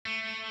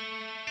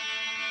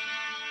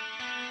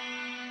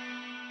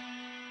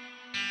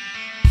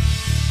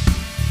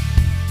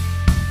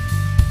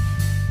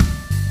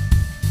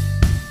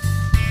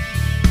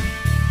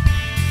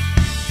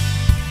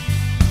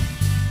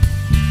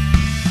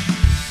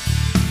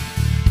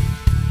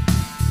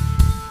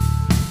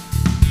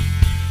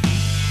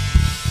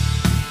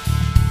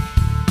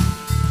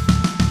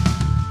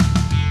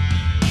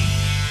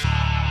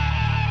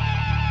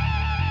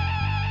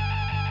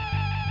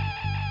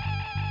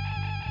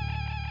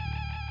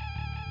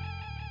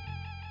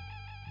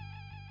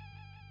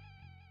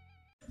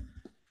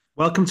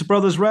Welcome to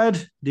Brothers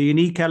Red, the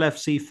unique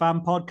LFC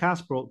fan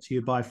podcast brought to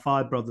you by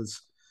Five Brothers.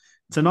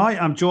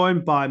 Tonight, I'm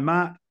joined by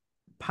Matt,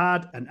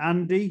 Pad, and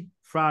Andy.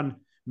 Fran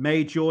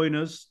may join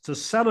us to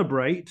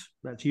celebrate,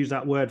 let's use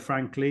that word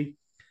frankly,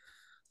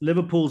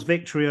 Liverpool's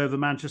victory over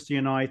Manchester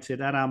United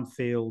at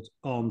Anfield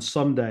on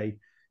Sunday.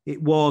 It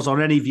was,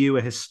 on any view,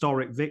 a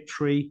historic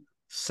victory,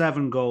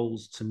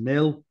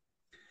 7-0.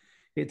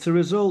 It's a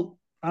result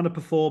and a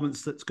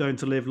performance that's going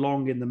to live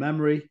long in the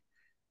memory.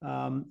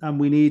 And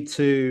we need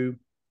to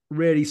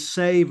really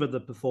savour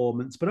the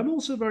performance. But I'm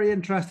also very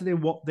interested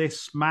in what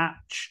this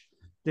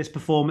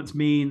performance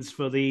means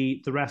for the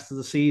rest of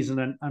the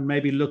season and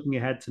maybe looking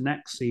ahead to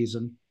next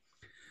season.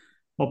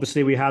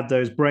 Obviously, we had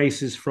those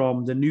braces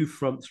from the new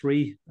front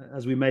three,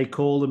 as we may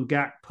call them,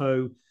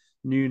 Gakpo,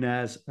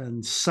 Nunez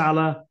and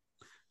Salah.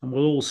 And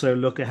we'll also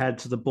look ahead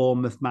to the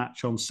Bournemouth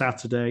match on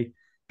Saturday,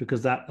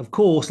 because that, of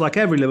course, like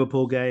every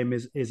Liverpool game,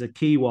 is a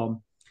key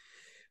one.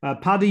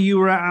 Paddy, you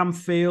were at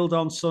Anfield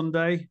on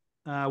Sunday.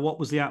 What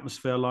was the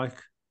atmosphere like?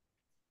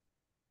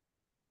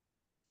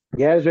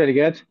 Yeah, it was really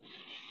good.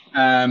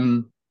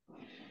 Um,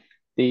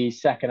 the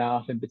second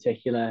half in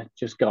particular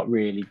just got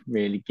really,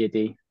 really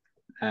giddy.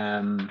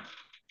 Um,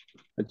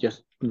 I've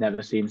just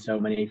never seen so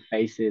many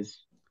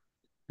faces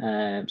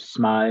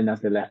smiling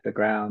as they left the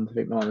ground. I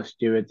think one of the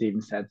stewards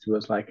even said to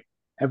us, like,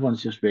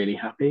 everyone's just really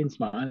happy and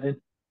smiling.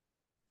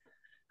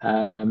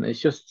 It's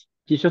just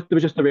there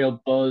was just a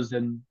real buzz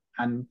and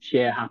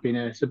sheer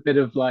happiness. A bit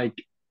of like,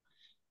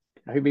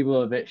 I think people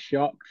were a bit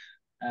shocked.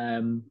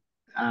 Um,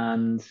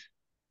 and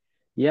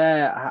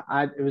yeah,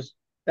 it was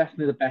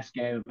definitely the best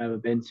game I've ever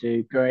been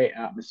to. Great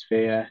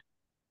atmosphere.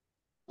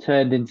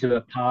 Turned into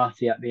a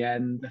party at the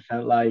end. I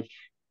felt like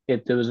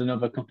if there was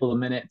another couple of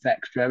minutes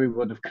extra, we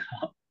would have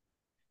got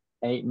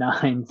eight,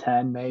 nine,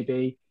 10,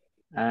 maybe.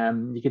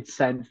 You could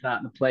sense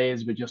that the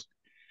players were just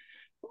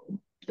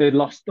they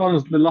lost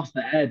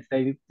their heads.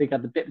 They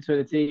got the bit between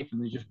the teeth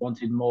and they just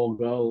wanted more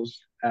goals.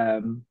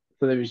 So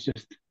there was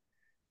just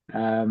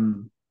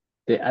and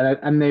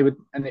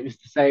it was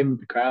the same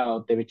with the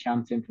crowd. They were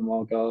chanting for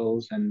more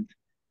goals and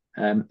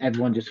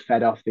everyone just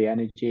fed off the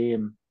energy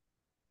and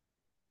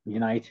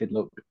United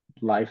looked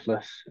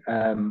lifeless.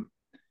 So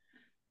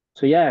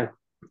yeah,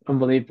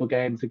 unbelievable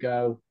game to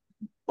go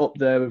up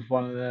there with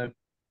one of the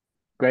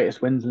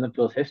greatest wins in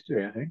Liverpool's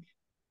history, I think.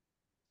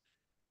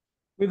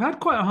 We've had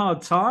quite a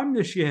hard time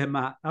this year,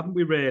 Matt, haven't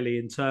we, really,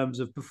 in terms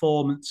of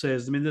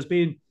performances? I mean, there's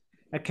been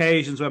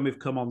occasions when we've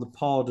come on the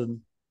pod and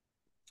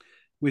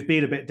we've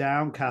been a bit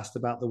downcast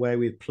about the way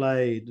we've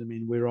played. I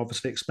mean, we're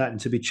obviously expecting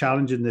to be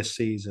challenging this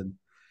season.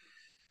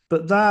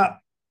 But that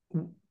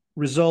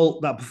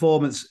result, that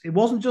performance, it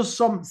wasn't just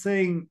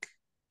something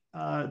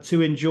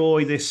to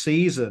enjoy this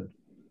season.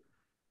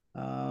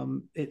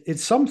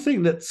 It's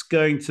something that's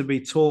going to be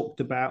talked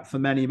about for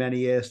many, many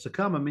years to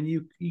come. I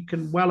mean, you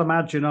can well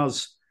imagine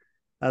us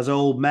as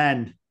old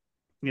men,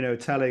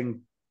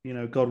 telling,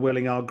 God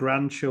willing, our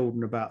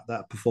grandchildren about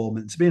that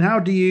performance. I mean, how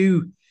do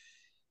you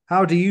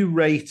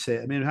rate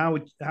it? I mean,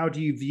 how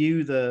do you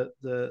view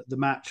the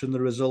match and the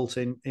result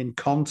in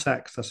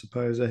context? I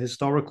suppose a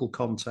historical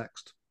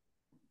context.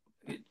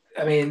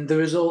 I mean, the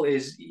result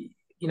is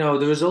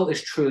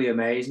truly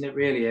amazing. It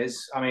really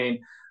is. I mean,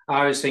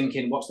 I was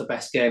thinking, what's the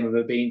best game I've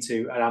ever been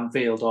to at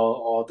Anfield,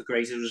 or the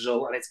greatest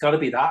result? And it's got to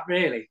be that,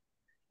 really.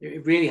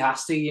 It really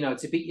has to.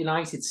 To beat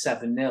United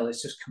 7-0,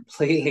 it's just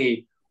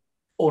completely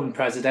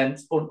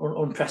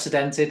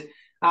unprecedented,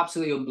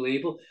 absolutely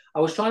unbelievable. I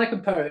was trying to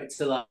compare it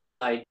to like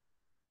I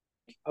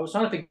was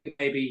trying to think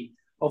maybe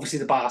obviously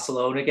the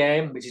Barcelona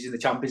game, which is in the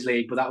Champions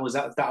League, but that was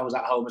at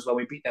home as well.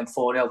 We beat them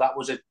 4-0. That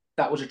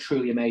was a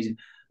truly amazing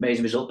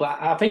result.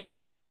 But I think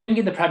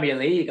in the Premier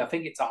League, I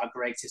think it's our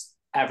greatest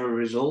ever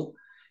result.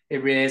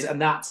 It really is,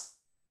 and that's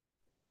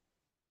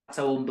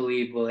how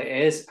unbelievable it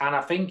is. And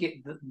I think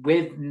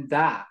with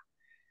that,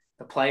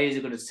 the players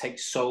are going to take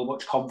so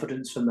much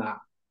confidence from that.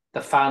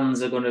 The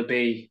fans are going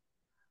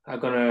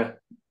to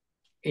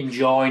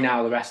enjoy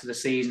now the rest of the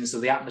season. So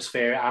the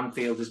atmosphere at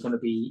Anfield is going to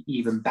be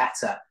even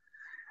better.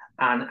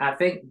 And I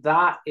think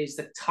that is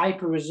the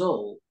type of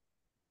result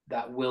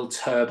that will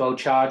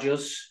turbocharge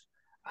us,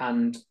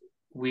 and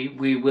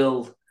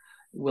we'll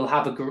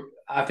have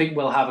I think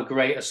we'll have a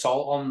great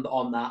assault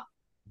on that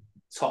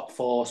top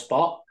four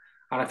spot,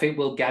 and I think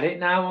we'll get it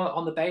now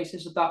on the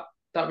basis of that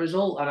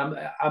result. And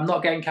I'm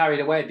not getting carried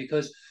away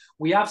because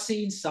we have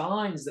seen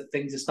signs that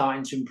things are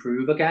starting to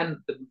improve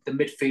again. The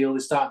midfield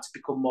is starting to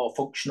become more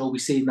functional.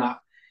 We've seen that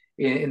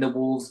in the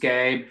Wolves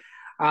game,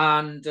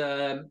 and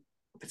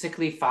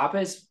particularly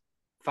Fab's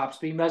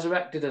been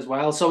resurrected as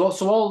well. So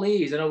all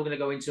these, I know we're going to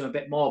go into a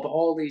bit more, but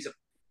all these are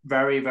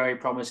very, very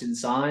promising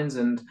signs.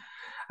 And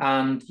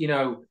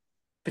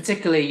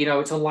particularly,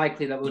 it's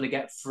unlikely that we're going to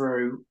get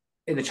through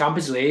in the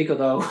Champions League,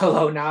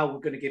 although now we're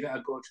going to give it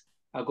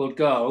a good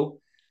go.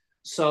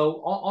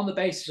 So on the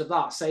basis of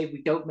that, say if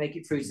we don't make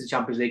it through to the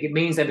Champions League, it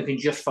means that we can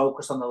just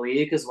focus on the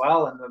league as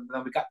well, and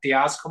then we got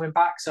Diaz coming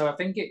back. So I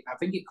think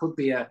it could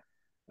be a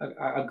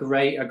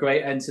great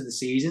end to the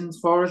season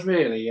for us,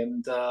 really.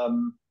 And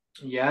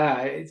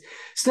Yeah,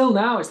 still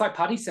now it's like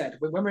Paddy said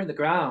when we're in the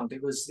ground,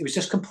 it was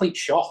just complete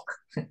shock,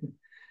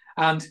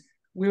 and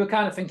we were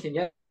kind of thinking,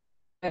 yeah,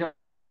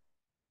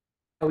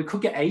 we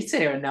could get 8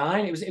 here and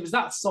 9. It was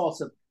that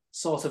sort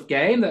of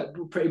game that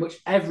pretty much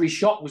every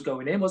shot was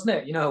going in, wasn't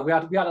it? We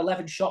had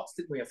 11 shots,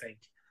 didn't we? I think,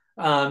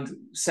 and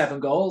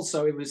 7 goals.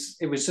 So it was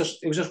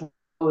just it was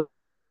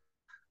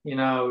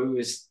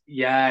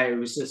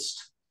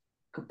just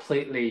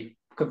completely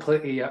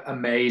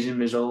amazing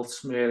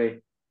results,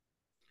 really.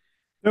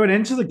 Going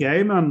into the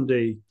game,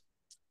 Andy,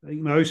 I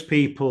think most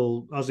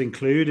people, us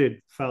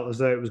included, felt as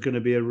though it was going to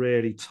be a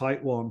really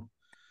tight one.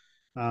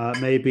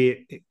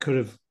 Maybe it could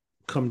have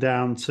come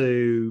down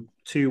to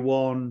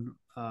 2-1,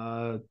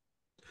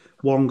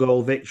 one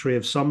goal victory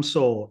of some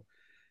sort.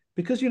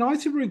 Because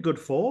United were in good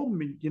form. I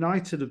mean,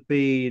 United have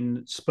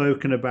been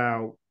spoken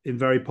about in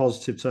very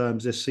positive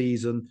terms this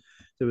season.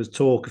 There was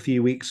talk a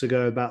few weeks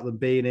ago about them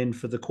being in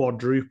for the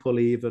quadruple,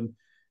 even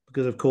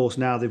because, of course,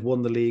 now they've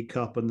won the League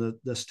Cup and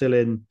they're still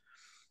in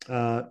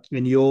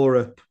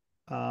Europe.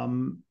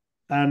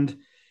 And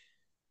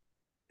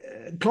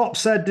Klopp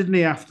said, didn't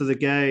he, after the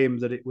game,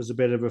 that it was a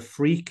bit of a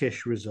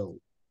freakish result.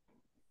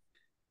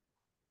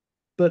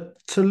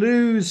 But to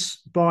lose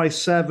by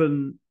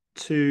 7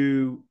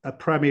 to a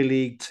Premier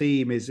League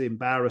team is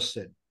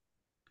embarrassing.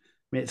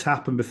 I mean, it's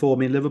happened before. I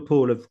mean,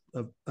 Liverpool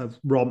have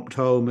romped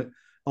home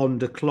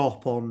under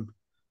Klopp on,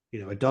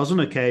 a dozen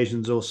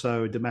occasions or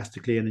so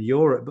domestically and in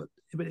Europe. But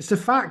it's the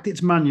fact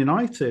it's Man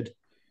United.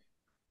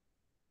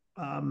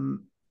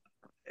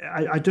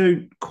 I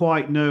don't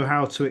quite know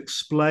how to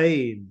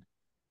explain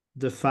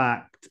the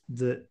fact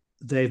that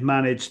they've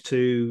managed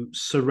to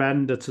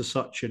surrender to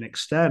such an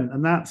extent.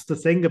 And that's the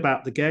thing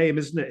about the game,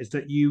 isn't it? Is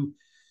that you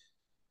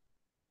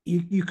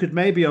could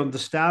maybe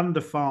understand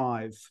a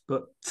 5,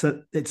 but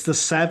it's the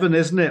 7,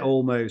 isn't it?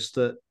 Almost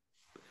that.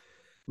 I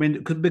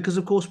mean, because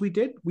of course we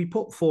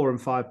put 4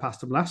 and 5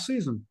 past them last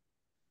season.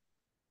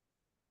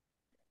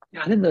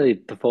 Yeah, I think the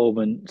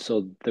performance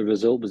or the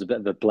result was a bit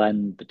of a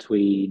blend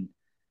between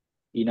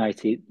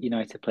United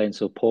playing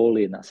so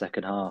poorly in that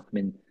second half. I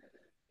mean,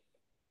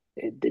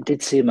 it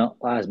did seem,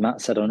 as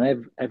Matt said, on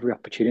every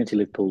opportunity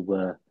Liverpool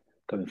were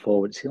going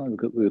forward, it seemed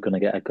like we were going to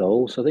get a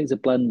goal. So I think it's a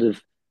blend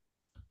of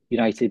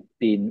United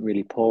being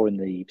really poor in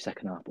the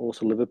second half.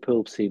 Also,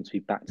 Liverpool seems to be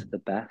back to the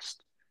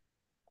best.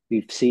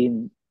 We've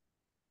seen,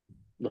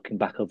 looking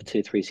back over 2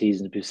 or 3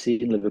 seasons, we've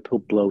seen Liverpool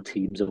blow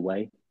teams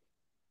away.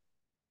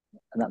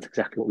 And that's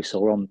exactly what we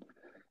saw on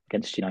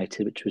against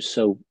United, which was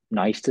so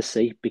nice to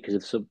see because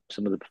of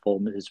some of the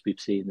performances we've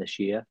seen this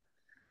year.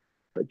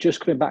 But just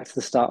coming back to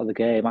the start of the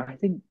game, I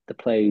think the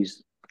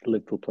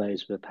Liverpool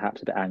players were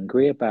perhaps a bit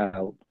angry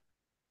about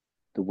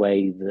the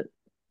way that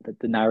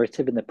the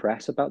narrative in the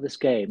press about this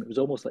game. It was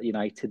almost like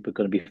United were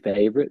going to be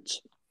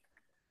favourites.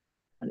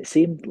 And it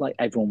seemed like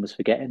everyone was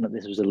forgetting that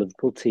this was a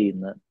Liverpool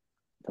team that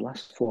the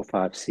last 4 or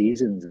 5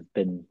 seasons have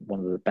been one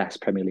of the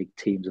best Premier League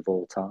teams of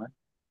all time.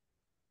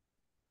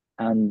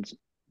 And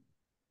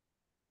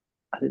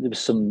I think there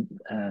was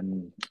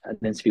an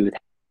interview with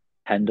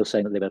Hendel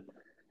saying that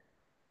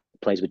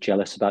players were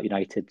jealous about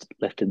United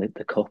lifting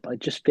the cup. I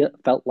just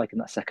felt like in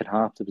that second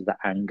half there was that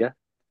anger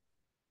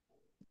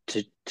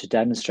to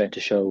demonstrate, to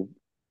show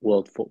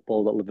world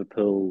football that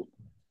Liverpool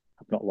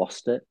have not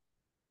lost it.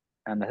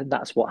 And I think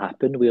that's what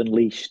happened. We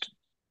unleashed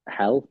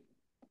hell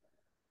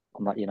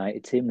on that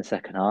United team in the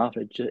second half.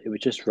 It was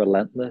just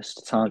relentless.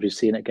 The times we've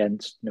seen it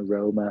against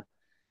Roma,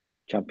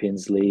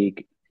 Champions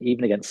League,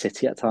 even against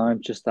City at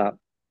times, just that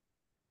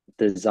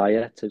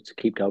desire to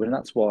keep going. And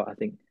that's what I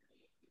think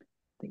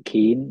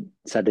Keane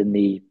said at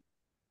the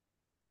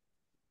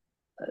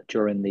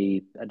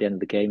end of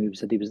the game. He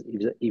said he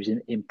was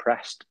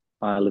impressed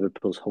by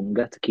Liverpool's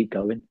hunger to keep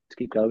going.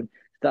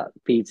 That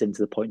feeds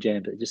into the point,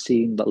 James. It just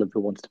seemed that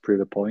Liverpool wanted to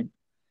prove a point,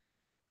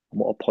 and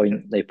what a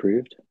point they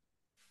proved.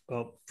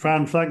 Well,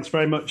 Fran, thanks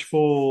very much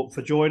for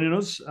joining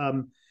us.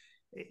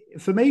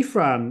 For me,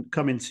 Fran,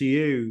 coming to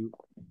you,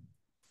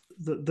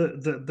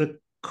 the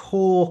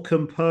core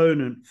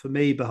component for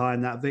me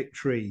behind that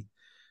victory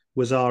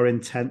was our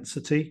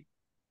intensity.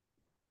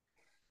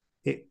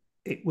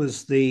 It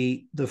was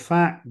the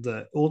fact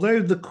that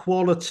although the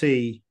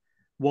quality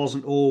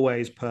wasn't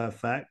always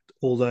perfect,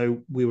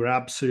 although we were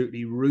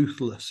absolutely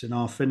ruthless in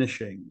our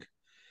finishing,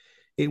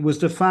 it was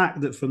the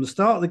fact that from the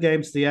start of the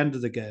game to the end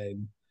of the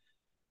game,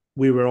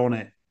 we were on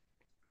it.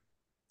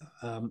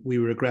 We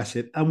were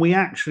aggressive. And we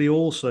actually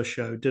also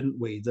showed, didn't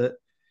we, that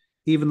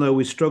even though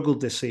we struggled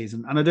this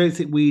season, and I don't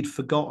think we'd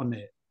forgotten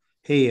it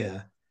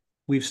here,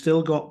 we've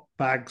still got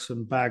bags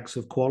and bags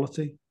of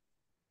quality.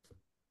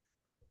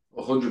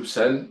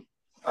 100%.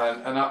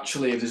 And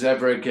actually, if there's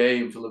ever a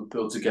game for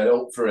Liverpool to get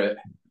up for it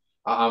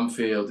at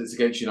Anfield, it's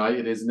against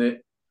United, isn't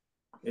it?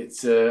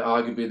 It's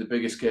arguably the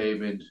biggest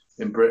game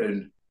in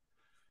Britain,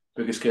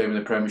 biggest game in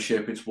the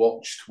Premiership. It's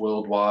watched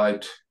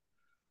worldwide.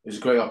 It's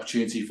a great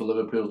opportunity for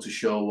Liverpool to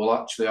show, well,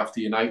 actually,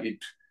 after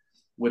United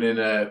winning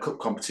a cup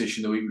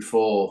competition the week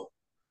before,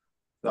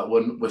 that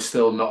we're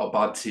still not a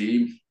bad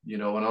team,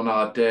 and on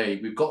our day,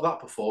 we've got that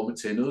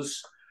performance in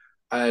us.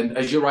 And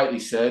as you rightly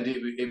said,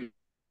 it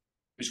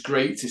was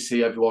great to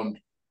see everyone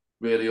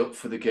really up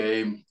for the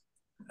game,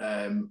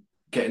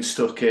 getting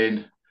stuck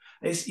in.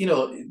 It's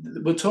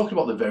we're talking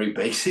about the very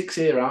basics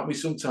here, aren't we?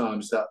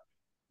 Sometimes that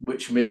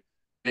which maybe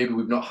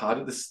we've not had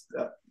at this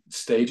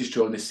stages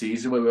during this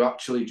season where we're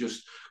actually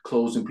just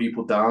closing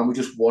people down. We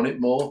just want it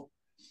more.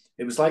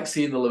 It was like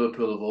seeing the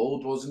Liverpool of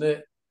old, wasn't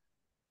it?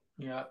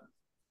 Yeah,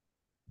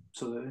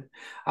 absolutely.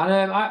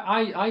 And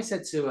I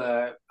said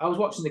to I was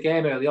watching the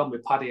game early on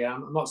with Paddy.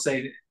 I'm not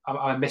saying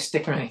I'm a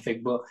mystic or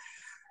anything, but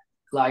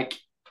like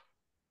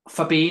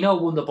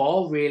Fabinho won the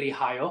ball really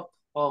high up,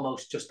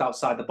 almost just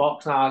outside the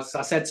box. Now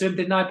I said to him,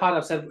 didn't I, Paddy?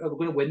 I said we're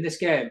going to win this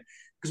game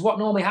because what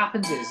normally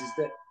happens is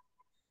that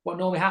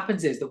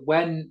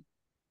when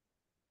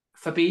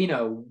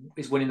Fabinho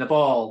is winning the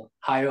ball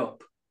high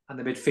up and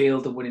the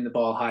midfield are winning the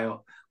ball high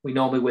up, we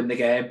normally win the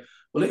game.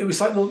 Well, it was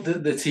like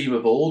the team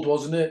of old,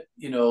 wasn't it?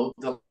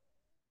 The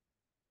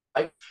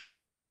like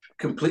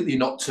completely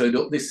not turned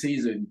up this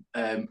season.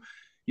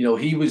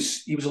 He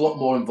was a lot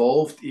more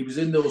involved. He was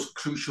in those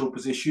crucial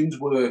positions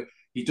where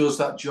he does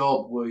that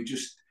job where he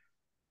just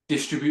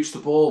distributes the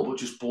ball, but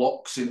just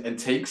blocks and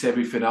takes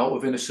everything out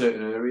within a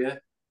certain area.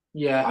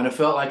 Yeah, and I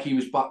felt like he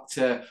was back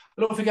to.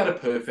 I don't think he had a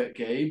perfect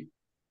game,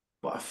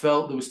 but I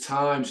felt there was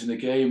times in the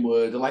game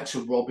where the likes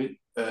of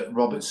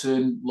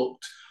Robertson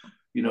looked,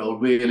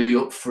 really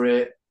up for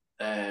it.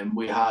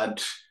 We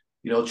had,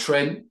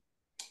 Trent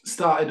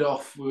started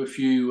off with a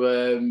few.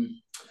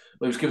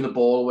 He was giving the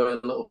ball away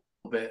a little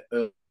bit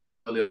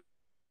earlier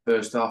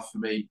first half for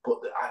me, but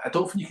I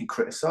don't think you can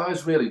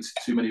criticise really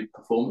too many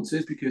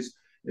performances because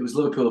it was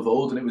Liverpool of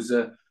old and it was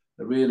a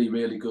really,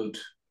 really good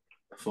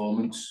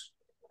performance.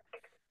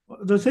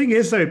 The thing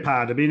is, though,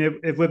 Pad, I mean,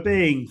 if we're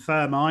being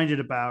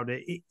fair-minded about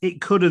it, it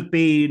could have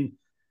been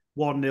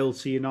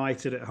 1-0 to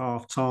United at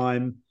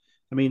half-time.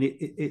 I mean,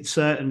 it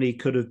certainly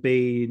could have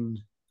been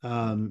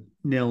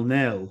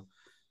 0-0.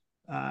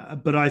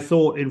 But I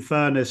thought, in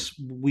fairness,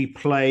 we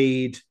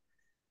played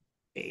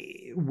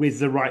with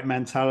the right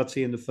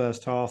mentality in the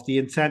first half. The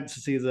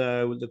intensity,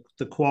 though,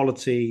 the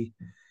quality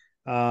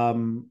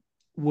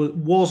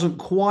wasn't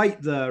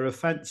quite there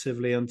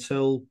offensively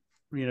until,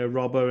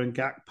 Robbo and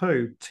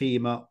Gakpo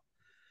team up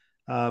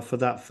for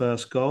that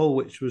first goal,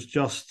 which was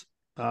just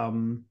a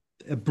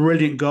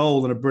brilliant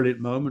goal and a brilliant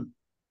moment.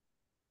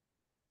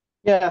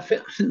 Yeah, I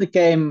think the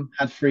game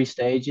had three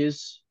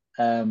stages.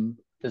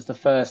 There's the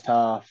first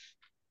half.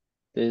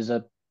 There's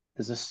a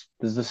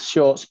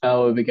short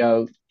spell where we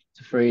go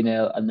to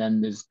 3-0, and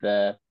then there's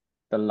the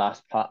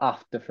last part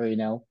after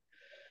 3-0.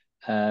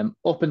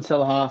 Up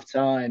until half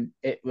time,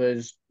 it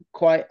was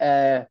quite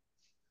a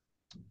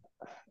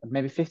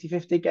maybe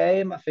 50-50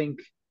 game. I think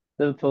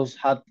Liverpool's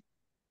had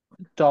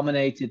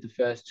dominated the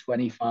first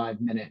 25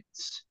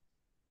 minutes.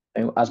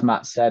 And as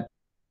Matt said,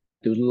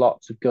 there was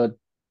lots of good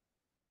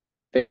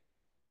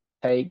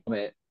take from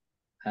it.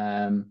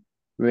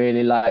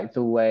 Really liked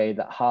the way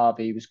that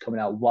Harvey was coming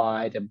out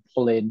wide and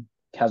pulling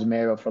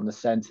Casemiro from the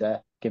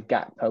centre, give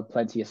Gakpo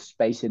plenty of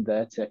space in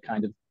there to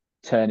kind of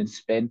turn and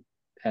spin.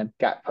 And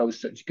Gakpo's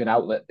such a good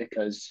outlet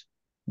because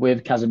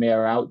with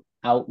Casemiro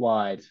out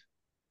wide,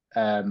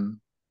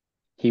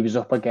 he was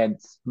up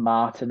against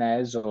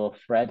Martinez or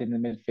Fred in the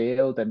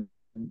midfield, and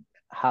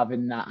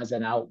having that as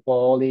an out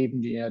ball,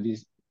 even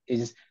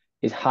his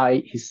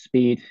height, his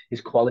speed, his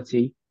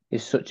quality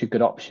is such a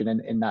good option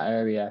in that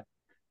area.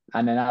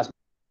 And then, as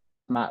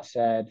Matt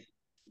said,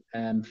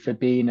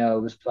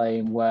 Fabinho was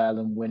playing well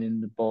and winning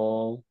the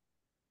ball.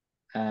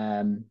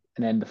 And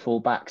then the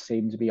fullback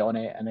seemed to be on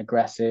it and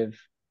aggressive.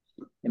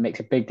 It makes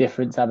a big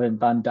difference having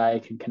Van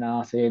Dijk and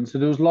Konate. And so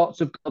there was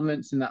lots of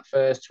comments in that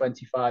first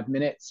 25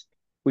 minutes.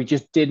 We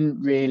just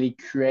didn't really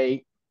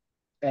create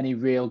any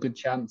real good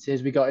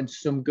chances. We got into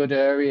some good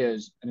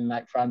areas. And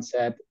like Fran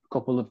said, a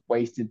couple of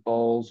wasted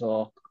balls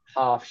or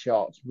half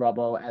shots,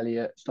 Robbo,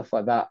 Elliott, stuff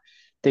like that,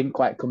 didn't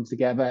quite come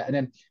together. And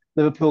then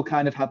Liverpool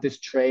kind of have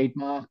this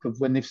trademark of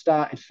when they've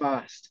started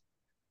fast,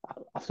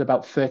 after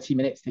about 30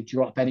 minutes, they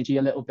drop energy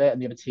a little bit and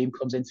the other team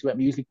comes into it.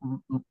 We usually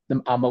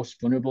are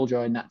most vulnerable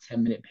during that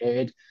 10-minute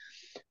period.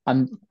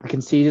 And we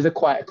conceded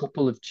quite a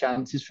couple of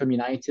chances from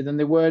United, and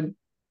they weren't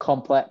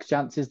complex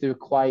chances. They were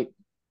quite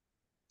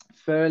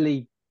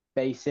fairly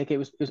basic.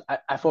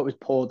 I thought it was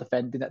poor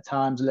defending at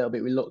times a little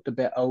bit. We looked a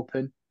bit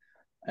open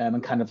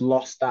and kind of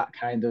lost that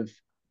kind of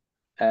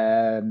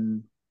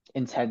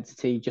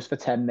intensity just for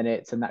 10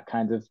 minutes and that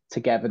kind of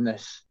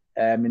togetherness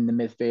in the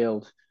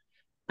midfield.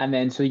 And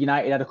then so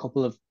United had a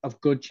couple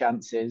of good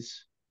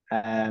chances.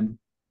 And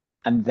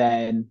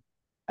then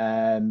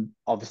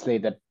obviously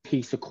the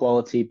piece of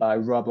quality by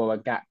Robbo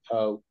and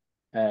Gakpo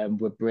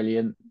were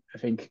brilliant. I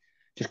think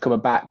just coming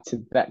back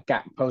to that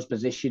Gakpo's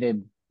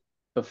positioning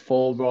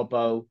before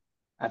Robbo,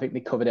 I think they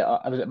covered it.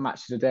 I was at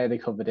Match of the Day, they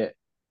covered it.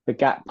 The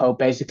Gakpo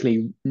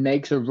basically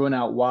makes a run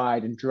out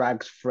wide and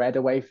drags Fred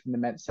away from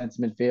the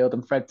centre midfield.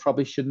 And Fred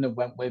probably shouldn't have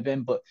went with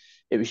him, but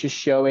it was just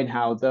showing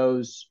how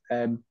those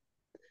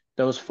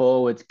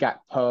forwards,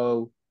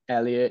 Gakpo,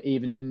 Elliott,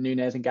 even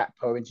Nunes and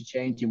Gakpo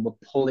interchanging, were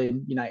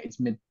pulling United's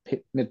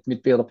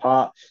midfield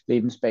apart,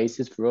 leaving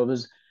spaces for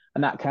others.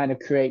 And that kind of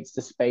creates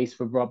the space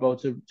for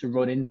Robbo to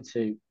run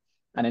into.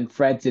 And then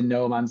Fred's in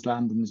no man's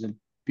land, and there's a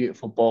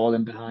beautiful ball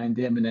in behind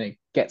him. And then it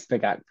gets to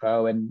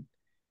Gakpo, and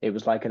it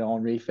was like an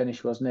Henry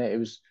finish, wasn't it? It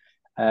was,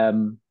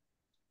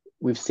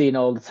 we've seen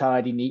all the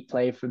tidy, neat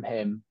play from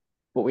him,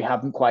 but we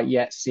haven't quite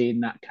yet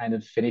seen that kind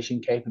of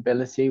finishing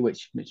capability,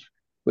 which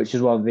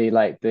is one of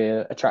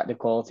the attractive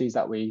qualities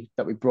that we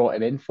brought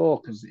him in for.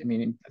 Because I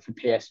mean, for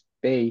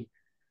PSV,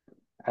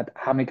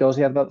 how many goals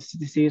he had about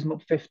the season?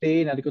 Up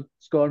 15, had a good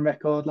scoring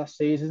record last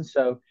season.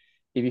 So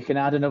if you can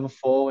add another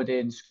forward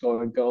in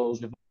scoring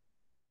goals with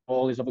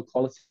all his other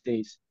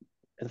qualities,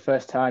 for the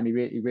first time, he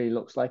really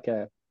looks like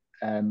a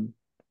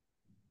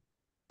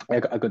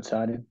good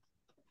signing.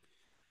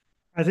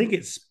 I think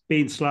it's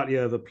been slightly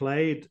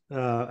overplayed,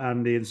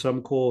 Andy, in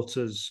some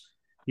quarters.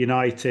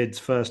 United's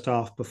first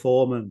half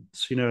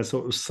performance,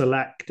 sort of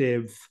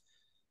selective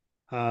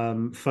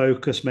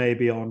focus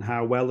maybe on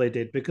how well they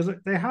did, because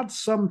they had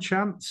some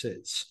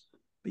chances.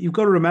 But you've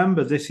got to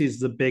remember, this is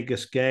the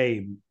biggest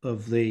game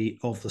of the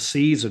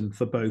season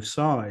for both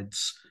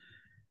sides.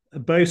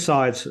 Both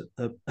sides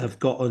have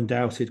got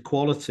undoubted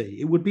quality.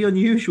 It would be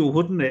unusual,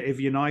 wouldn't it, if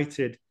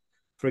United,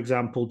 for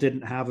example,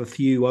 didn't have a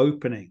few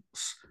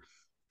openings.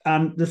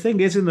 And the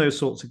thing is, in those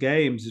sorts of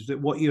games, is that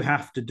what you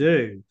have to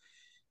do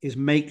is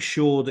make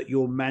sure that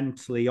you're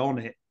mentally on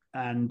it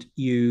and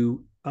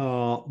you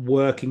are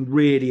working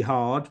really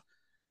hard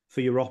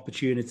for your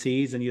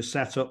opportunities and you're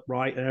set up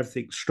right and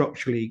everything's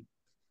structurally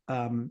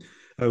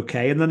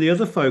okay. And then the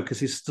other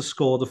focus is to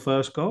score the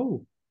first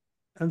goal.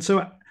 And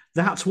so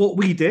that's what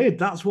we did.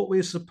 That's what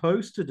we're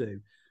supposed to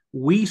do.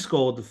 We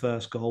scored the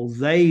first goal.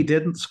 They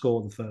didn't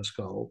score the first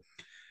goal.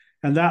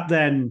 And that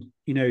then,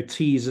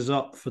 tees us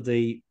up for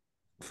the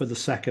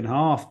second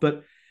half.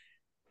 But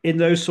in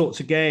those sorts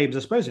of games, I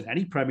suppose in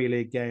any Premier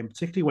League game,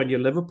 particularly when you're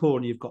Liverpool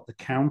and you've got the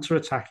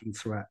counter-attacking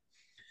threat,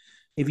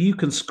 if you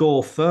can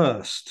score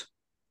first,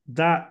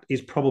 that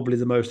is probably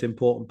the most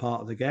important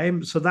part of the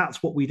game. So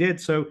that's what we did.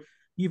 So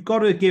you've got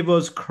to give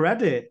us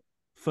credit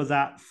for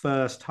that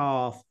first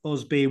half,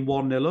 us being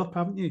 1-0 up,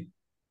 haven't you?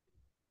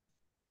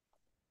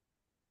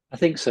 I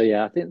think so,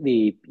 yeah. I think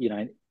the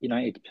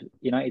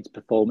United's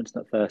performance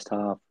in that first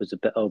half was a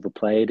bit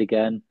overplayed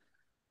again.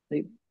 I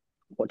think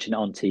watching it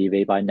on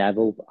TV by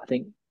Neville, I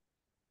think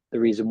the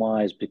reason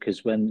why is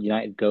because when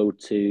United go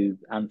to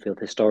Anfield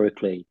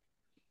historically,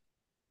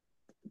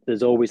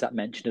 there's always that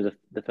mention of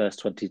the first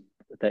 20,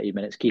 30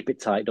 minutes, keep it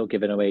tight, don't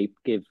give away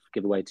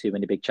too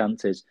many big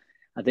chances.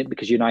 I think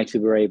because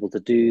United were able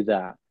to do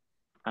that,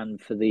 and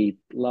for the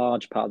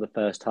large part of the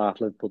first half,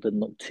 Liverpool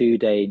didn't look too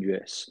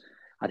dangerous.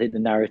 I think the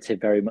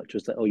narrative very much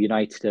was that,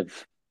 United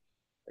have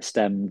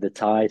stemmed the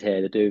tide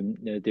here.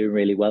 They're doing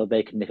really well.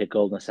 They can nick a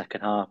goal in the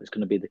second half. It's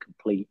going to be the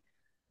complete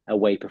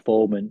away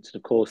performance. And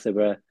of course, they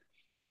were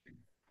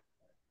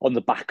on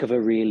the back of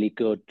a really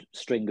good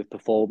string of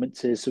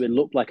performances. So it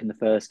looked like in the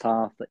first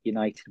half that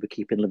United were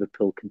keeping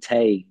Liverpool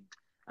contained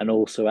and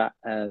also at,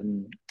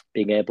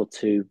 being able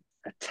to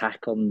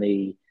attack on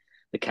the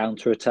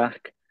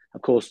counter-attack.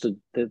 Of course,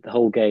 the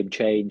whole game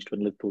changed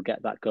when Liverpool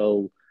get that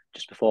goal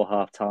just before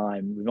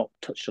half-time. We've not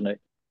touched on it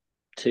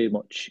too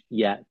much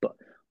yet, but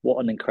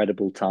what an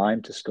incredible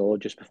time to score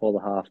just before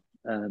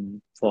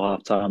half-time,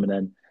 and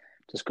then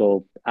to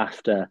score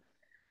after.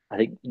 I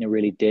think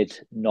really did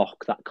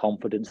knock that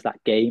confidence,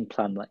 that game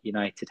plan that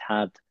United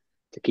had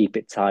to keep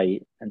it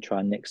tight and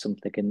try and nick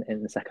something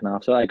in the second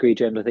half. So I agree,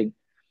 James. I think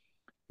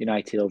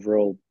United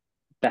overall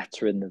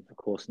better in the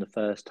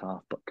first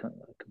half, but a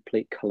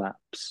complete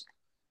collapse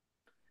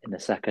in the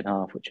second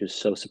half, which was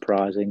so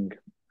surprising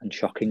and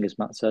shocking, as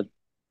Matt said.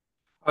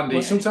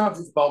 Andy, sometimes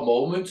it's about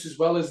moments as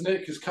well, isn't it?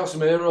 Because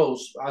Casemiro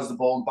has the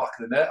ball in the back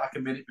of the net like a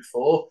minute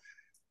before,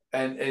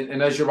 and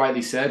as you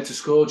rightly said, to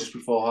score just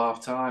before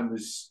half time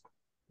was,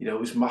 it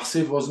was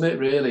massive, wasn't it?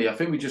 Really, I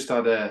think we just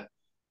had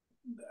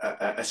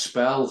a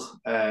spell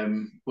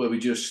where we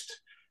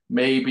just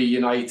maybe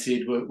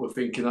United were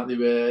thinking that they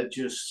were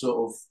just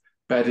sort of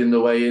bedding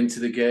the way into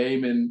the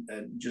game, and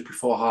just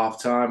before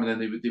half time, and then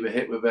they were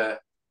hit with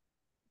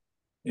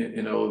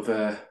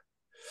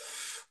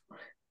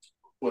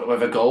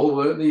with a goal,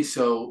 weren't they?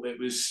 So it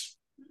was.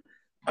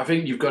 I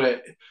think you've got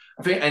it.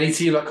 I think any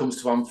team that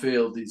comes to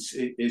Anfield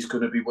is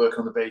going to be working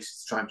on the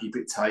basis to try and keep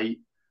it tight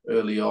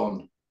early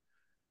on.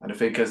 And I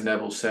think, as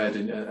Neville said,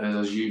 and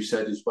as you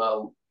said as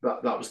well,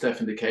 that was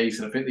definitely the case.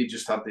 And I think they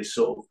just had this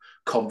sort of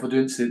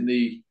confidence, didn't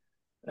they,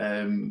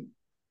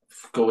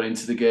 going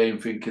into the game,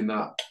 thinking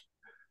that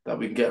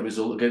we can get a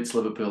result against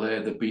Liverpool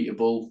here, they're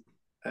beatable,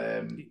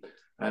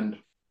 and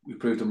we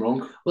proved them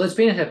wrong. Well, it's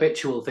been a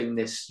habitual thing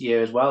this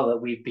year as well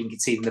that we've been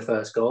conceding the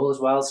first goal as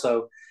well.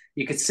 So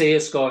you could see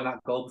us scoring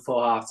that goal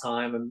before half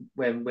time, and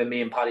when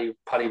me and Paddy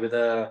were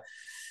there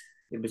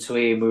in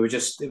between,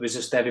 it was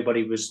just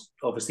everybody was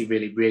obviously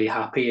really, really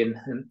happy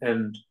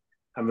and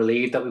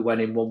relieved that we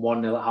went in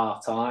 1-0 at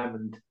half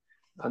time,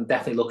 and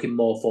definitely looking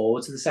more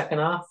forward to the second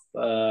half.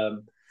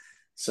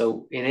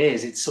 So it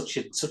is. It's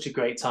such a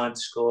great time to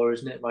score,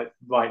 isn't it? Like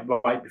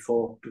right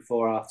before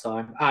half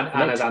time,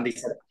 and as Andy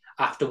said,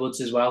 afterwards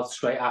as well,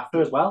 straight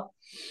after as well.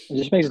 It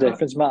just makes a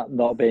difference, Matt,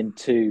 not being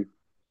 2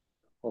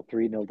 or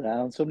 3-0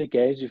 down. So many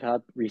games you've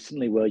had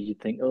recently where you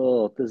think,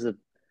 oh, there's a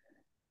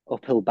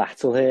uphill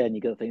battle here, and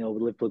you got to think, oh,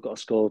 Liverpool got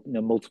to score,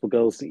 multiple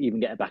goals to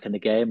even get it back in the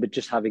game. But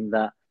just having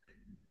that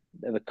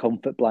bit of a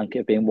comfort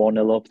blanket of being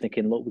 1-0 up,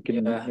 thinking, look, we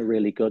can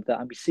really good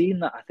that, and we've seen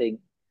that, I think,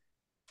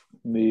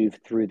 move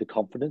through the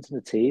confidence in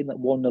the team. That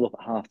 1-0 up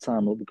at half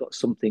time, look, we've got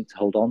something to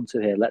hold on to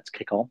here. Let's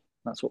kick on.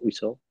 That's what we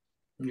saw.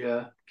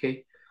 Yeah.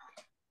 Okay.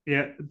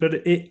 Yeah,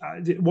 but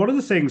one of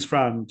the things,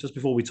 Fran, just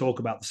before we talk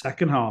about the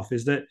second half,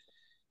 is that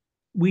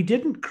we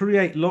didn't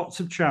create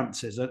lots of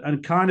chances.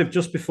 And kind of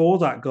just before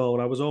that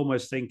goal, I was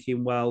almost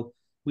thinking, well,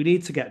 we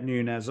need to get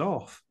Nunez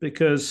off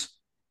because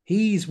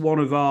he's one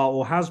of our,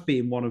 or has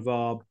been one of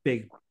our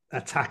big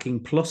attacking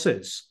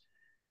pluses.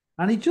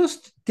 And he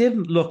just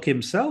didn't look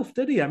himself,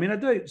 did he? I mean, I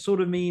don't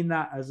sort of mean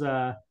that as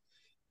a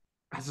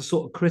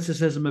sort of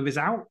criticism of his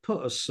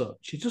output as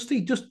such. He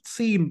just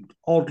seemed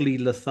oddly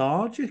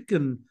lethargic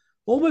and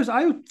almost,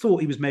 I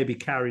thought he was maybe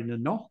carrying a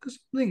knock or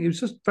something. It was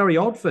just very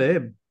odd for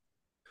him.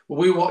 Well,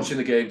 we were watching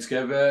the game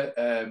together,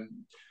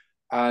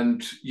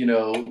 and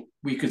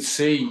we could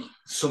see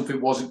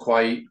something wasn't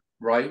quite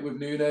right with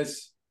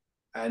Nunez,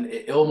 and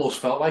it almost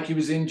felt like he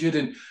was injured.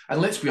 And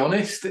let's be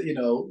honest,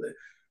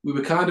 we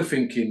were kind of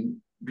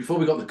thinking before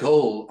we got the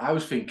goal. I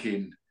was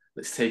thinking,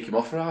 let's take him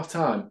off for half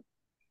time.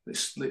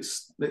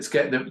 Let's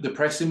get the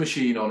pressing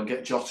machine on and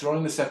get Jota on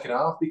in the second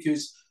half,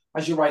 because,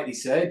 as you rightly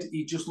said,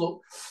 he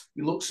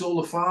looked so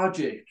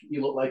lethargic. He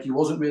looked like he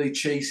wasn't really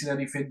chasing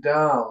anything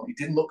down. He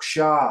didn't look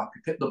sharp.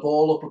 He picked the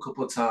ball up a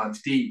couple of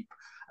times deep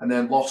and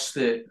then lost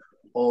it,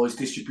 or his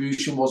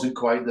distribution wasn't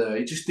quite there.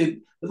 He just did.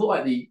 It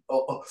looked like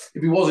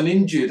if he wasn't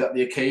injured, that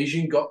the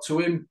occasion got to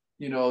him.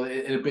 In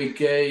a big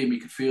game, you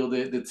could feel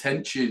the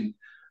tension,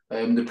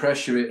 the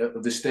pressure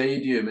of the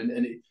stadium,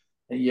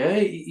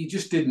 he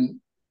just didn't.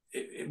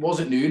 It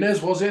wasn't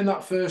Nunez, was it, in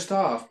that first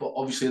half? But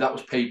obviously that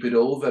was papered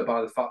over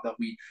by the fact that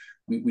we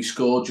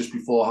scored just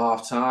before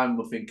half time.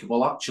 We're thinking,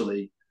 well,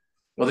 actually,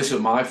 this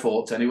was my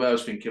thoughts anyway. I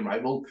was thinking,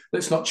 right, well,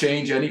 let's not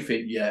change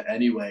anything yet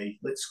anyway.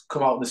 Let's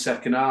come out in the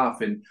second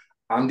half. And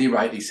Andy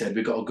rightly said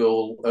we got a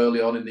goal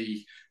early on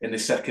in the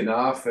second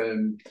half.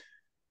 And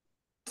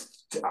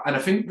I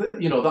think that,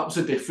 that was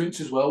a difference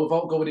as well,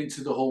 without going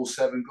into the whole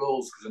 7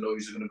 goals, because I know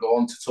he's going to go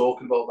on to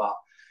talking about that.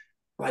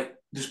 Like,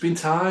 there's been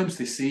times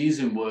this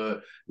season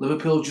where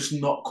Liverpool just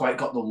not quite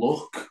got the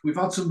look. We've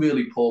had some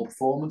really poor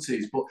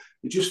performances, but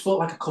it just felt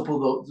like a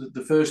couple of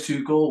the first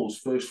 2 goals,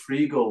 first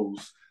 3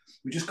 goals,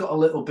 we just got a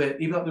little bit,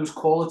 even though there was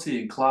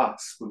quality and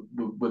class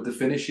with the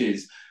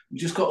finishes, we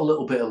just got a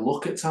little bit of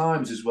luck at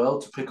times as well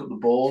to pick up the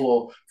ball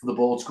or for the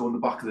ball to go in the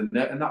back of the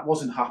net, and that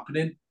wasn't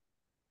happening.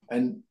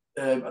 And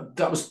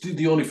that was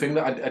the only thing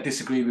that I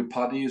disagree with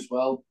Paddy as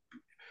well,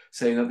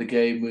 saying that the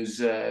game was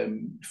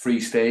 3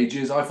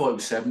 stages. I thought it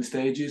was 7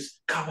 stages.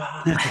 Come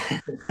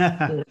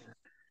on.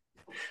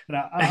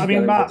 I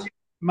mean,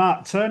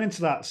 Matt, turning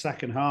to that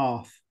second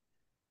half,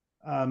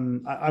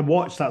 I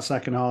watched that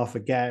second half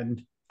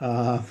again.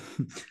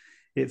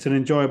 It's an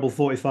enjoyable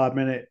 45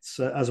 minutes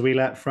as we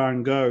let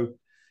Fran go.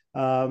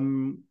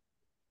 The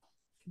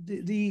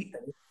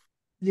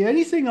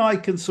only thing I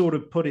can sort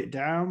of put it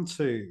down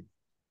to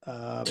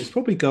is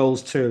probably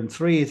goals 2 and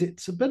 3.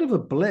 It's a bit of a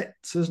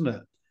blitz, isn't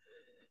it?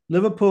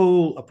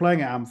 Liverpool are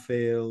playing at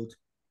Anfield.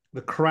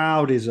 The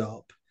crowd is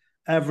up.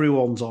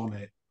 Everyone's on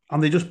it.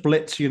 And they just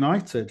blitz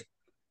United.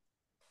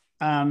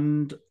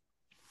 And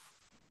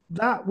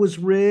that was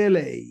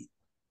really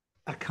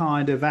a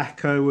kind of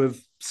echo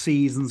of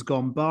seasons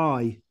gone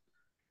by,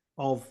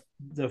 of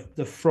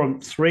the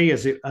front 3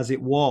 as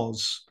it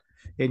was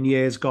in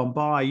years gone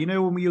by.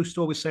 When we used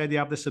to always say they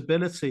have this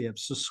ability of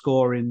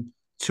scoring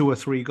 2 or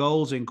 3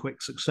 goals in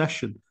quick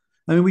succession.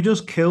 I mean, we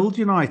just killed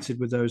United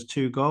with those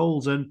 2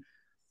 goals. And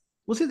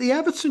was it the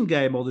Everton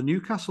game or the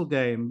Newcastle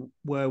game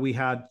where we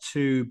had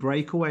 2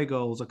 breakaway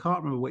goals? I can't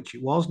remember which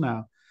it was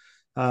now.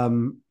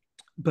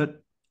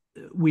 But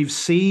we've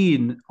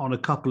seen on a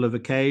couple of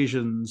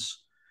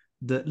occasions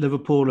that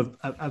Liverpool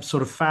have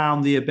sort of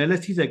found the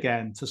ability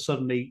again to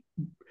suddenly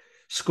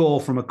score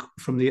from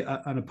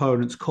an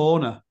opponent's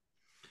corner.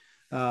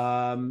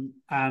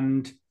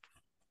 And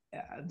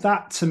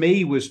that to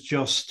me was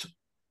just,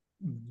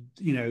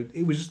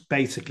 it was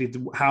basically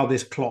how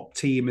this Klopp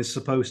team is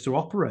supposed to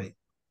operate.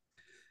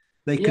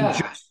 They can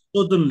just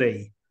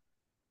suddenly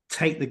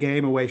take the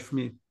game away from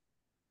you.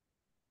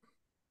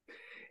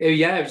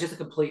 Yeah, it was just a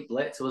complete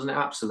blitz, wasn't it?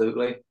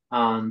 Absolutely.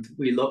 And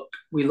we look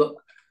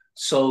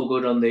so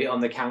good on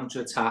the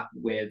counter attack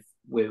with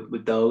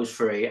those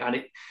 3. And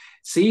it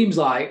seems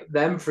like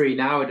them 3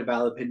 now are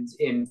developing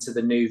into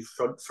the new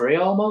front 3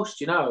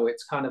 almost.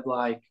 It's kind of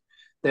like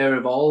they're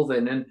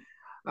evolving. And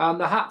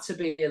there had to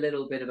be a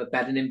little bit of a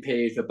bedding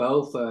period for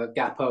both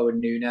Gakpo and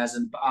Nunez,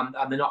 and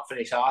they're not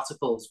finished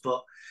articles,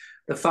 but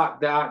the fact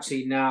that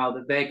actually now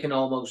that they can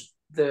almost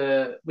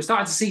we're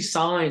starting to see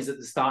signs that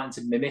they're starting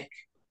to mimic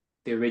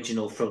the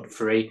original front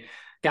 3.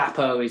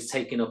 Gakpo is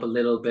taking up a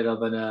little bit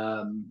of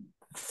an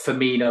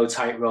Firmino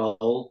type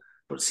role,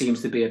 but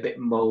seems to be a bit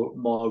more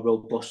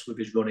robust with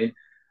his running.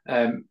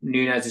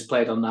 Nunez has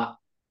played on that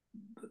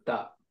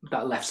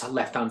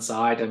left hand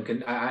side and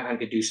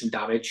can do some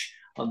damage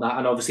on that.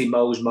 And obviously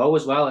Mo's Mo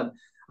as well.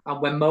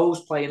 And when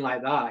Mo's playing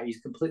like that,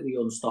 he's completely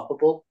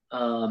unstoppable.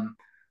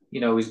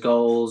 His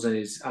goals and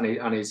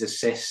his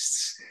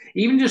assists,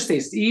 even just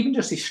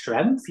his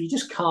strength, you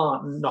just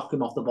can't knock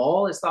him off the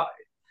ball. It's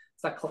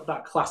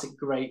that classic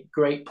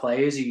great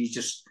players who you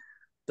just,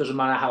 doesn't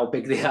matter how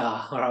big they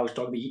are or how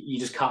strong, you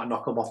just can't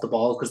knock them off the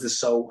ball because they're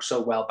so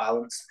well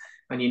balanced.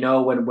 And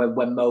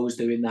when Mo's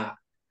doing that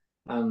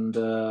and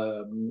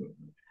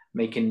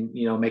making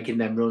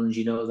them runs,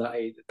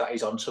 that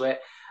he's onto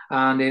it.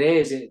 And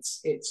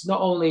it's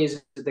not only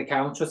is it the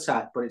counter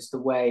attack, but it's the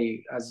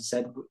way, as I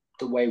said,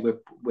 the way we're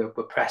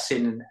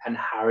pressing and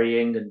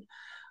harrying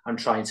and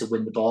trying to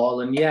win the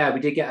ball. And yeah, we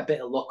did get a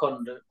bit of luck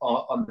on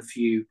a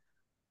few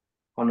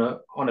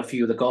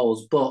of the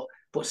goals, but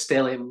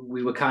still,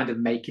 we were kind of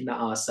making that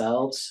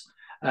ourselves.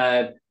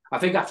 I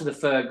think after the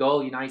third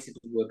goal, United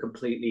were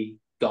completely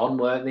gone,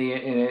 weren't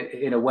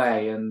they, in a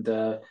way? And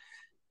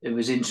it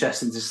was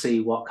interesting to see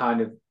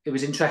it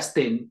was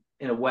interesting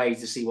in a way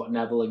to see what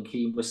Neville and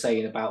Keane were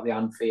saying about the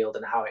Anfield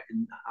and how it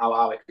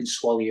can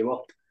swallow you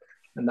up.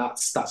 And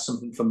that's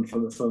something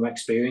from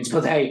experience.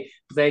 But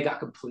they got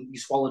completely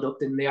swallowed up,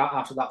 didn't they,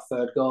 after that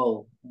third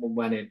goal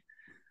went in?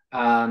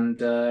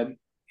 And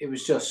it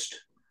was just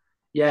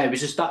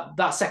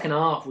that second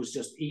half was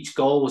just, each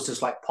goal was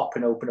just like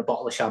popping open a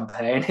bottle of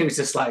champagne. It was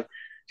just like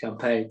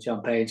champagne.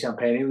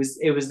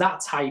 It was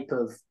that type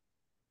of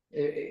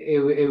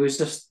it was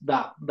just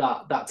that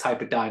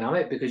type of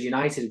dynamic, because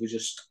United was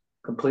just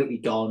completely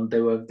gone. They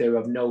were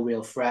of no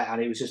real threat,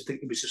 and it was just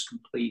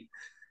complete.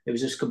 It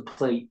was just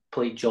complete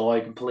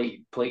joy,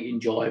 complete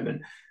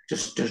enjoyment.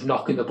 Just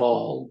knocking the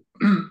ball.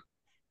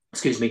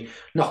 Excuse me,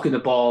 knocking the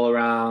ball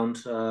around.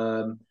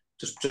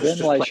 Just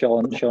like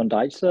Sean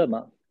Dyche there,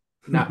 Matt.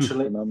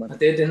 Naturally, I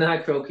did, didn't I?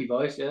 Croaky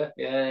voice,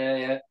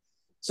 yeah.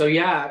 So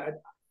yeah,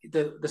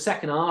 the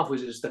second half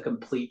was just a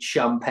complete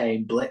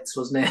champagne blitz,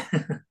 wasn't it?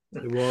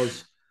 It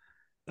was.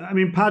 I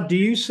mean, Pad, do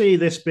you see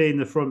this being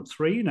the front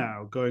three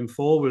now going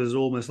forward as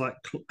almost like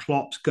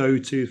Klopp's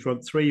go-to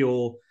front three,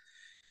 or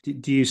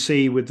do you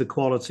see with the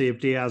quality of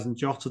Diaz and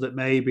Jota that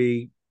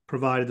maybe,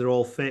 provided they're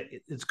all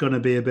fit, it's going to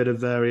be a bit of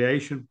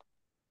variation?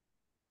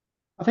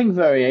 I think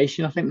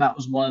variation. I think that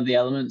was one of the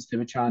elements they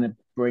were trying to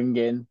bring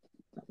in,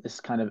 this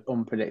kind of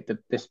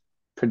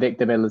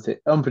unpredictability.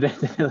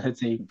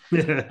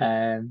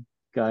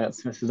 Guy got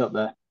Smiths up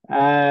there.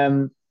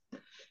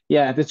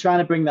 Yeah, they're trying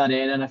to bring that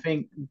in, and I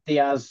think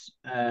Diaz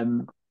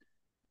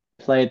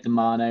played the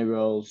Mane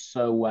role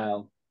so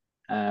well.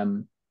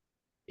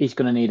 He's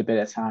going to need a bit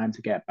of time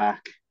to get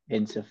back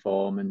into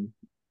form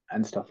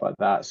and stuff like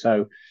that.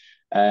 So,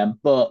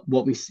 but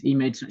he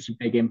made such a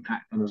big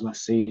impact on us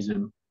last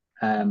season.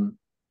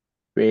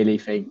 Really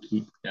think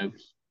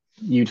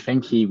you'd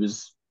think he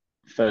was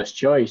first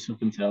choice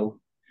up until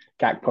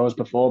Gakpo's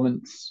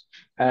performance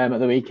at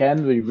the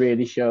weekend. We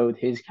really showed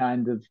his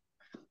kind of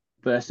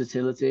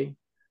versatility.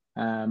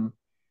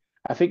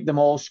 I think them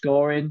all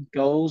scoring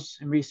goals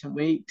in recent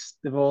weeks,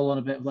 they've all on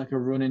a bit of like a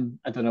running.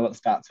 I don't know what the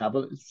stats are,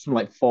 but it's something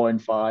like 4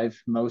 and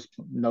 5. Most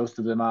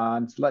of them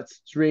aren't.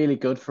 It's really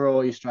good for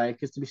all your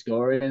strikers to be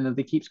scoring, and if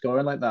they keep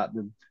scoring like that,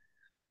 then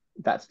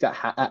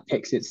that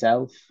picks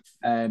itself.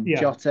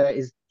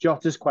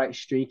 Jota's quite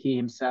streaky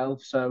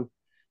himself, so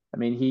I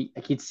mean, you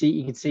could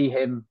see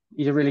him.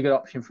 He's a really good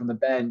option from the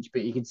bench,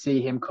 but you could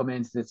see him come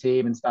into the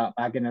team and start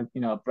bagging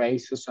a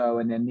brace or so,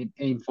 and then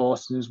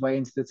enforcing his way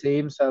into the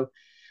team. So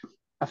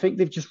I think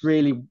they've just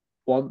really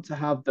want to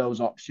have those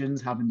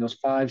options, having those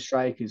 5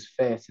 strikers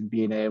fit and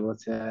being able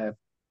to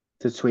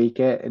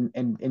tweak it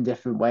in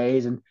different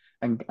ways and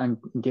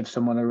give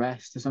someone a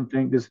rest or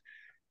something. Because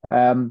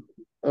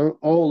are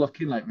all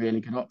looking like really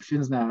good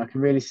options now. I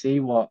can really see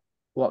what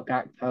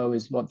Gakpo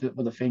is, what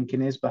the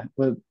thinking is, but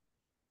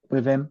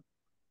with him.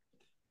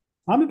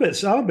 I'm a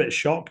bit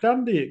shocked,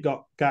 Andy, it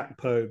got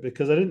Gakpo,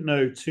 because I didn't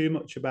know too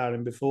much about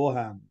him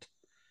beforehand.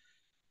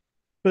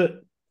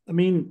 But I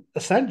mean,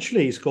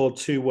 essentially, he scored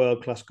 2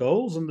 world-class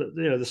goals, and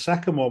the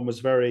second one was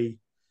very,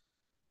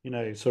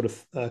 sort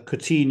of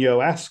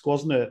Coutinho-esque,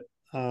 wasn't it?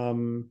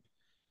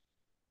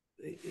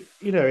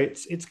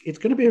 It's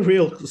going to be a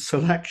real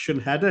selection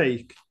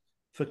headache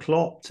for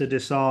Klopp to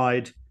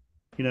decide,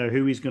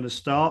 who he's going to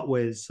start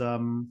with.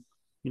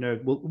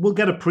 We'll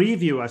get a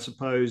preview, I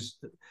suppose,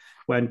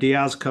 when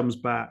Diaz comes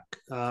back.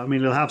 I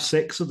mean, he'll have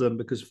 6 of them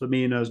because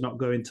Firmino's not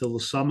going till the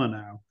summer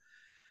now.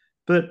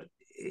 But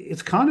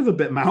it's kind of a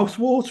bit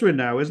mouth-watering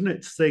now, isn't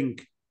it, to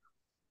think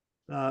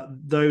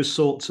those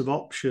sorts of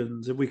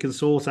options, if we can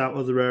sort out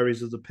other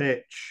areas of the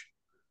pitch.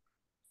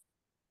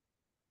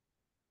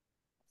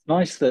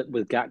 Nice that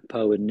with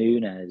Gakpo and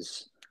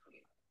Nunez,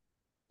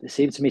 they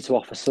seem to me to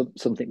offer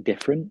something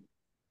different.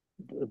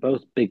 They're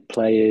both big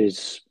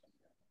players.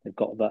 They've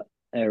got that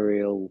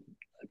aerial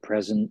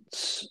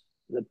presence.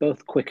 They're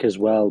both quick as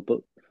well,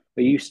 but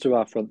we're used to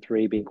our front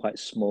three being quite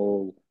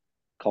small,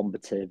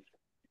 combative,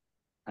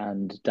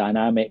 and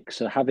dynamic.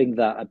 So having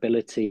that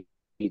ability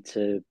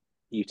to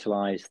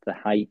utilize the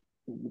height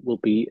will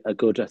be a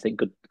good, I think,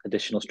 good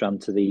additional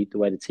strand to the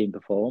way the team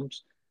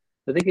performs.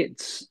 I think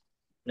it's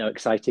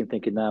exciting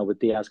thinking now with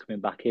Diaz coming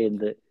back in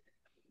that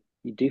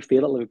you do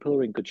feel like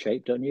Liverpool are in good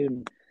shape, don't you?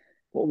 And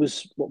what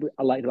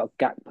I liked about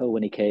Gakpo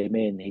when he came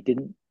in,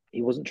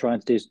 he wasn't trying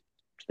to do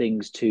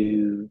things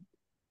to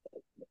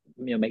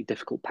make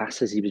difficult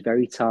passes. He was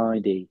very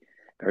tidy,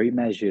 very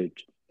measured.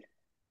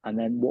 And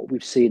then what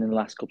we've seen in the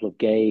last couple of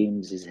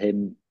games is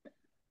him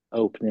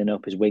opening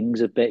up his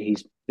wings a bit.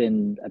 He's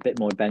been a bit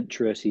more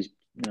adventurous. He's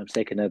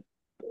taking the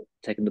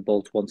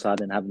ball to one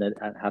side and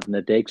having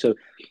a dig. So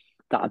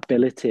that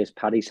ability, as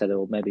Paddy said,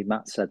 or maybe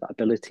Matt said, that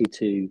ability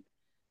to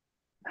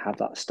have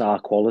that star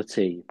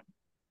quality,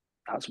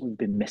 that's what we've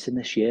been missing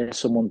this year.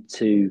 Someone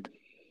to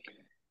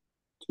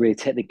really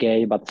take the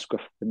game by the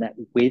scruff of the neck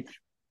with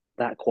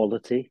that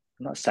quality.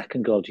 And that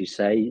second goal, as you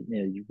say,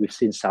 we've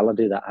seen Salah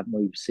do that, haven't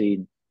we? We've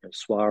seen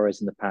Suarez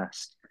in the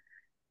past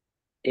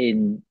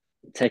in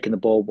taking the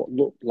ball what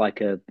looked like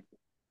an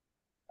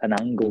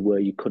angle where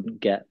you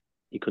couldn't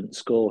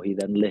score. He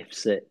then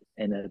lifts it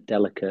in a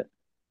delicate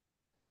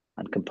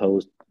and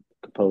composed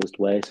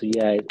way. So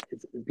yeah,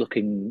 it's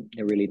looking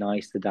really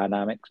nice, the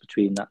dynamics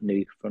between that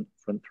new front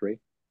three.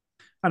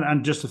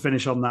 And just to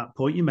finish on that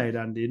point you made,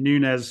 Andy,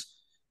 Núñez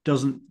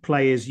doesn't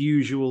play his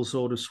usual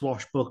sort of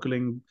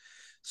swashbuckling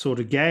sort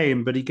of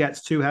game, but he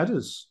gets 2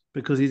 headers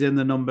because he's in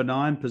the number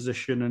 9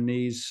 position and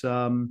he's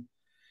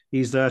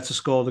there to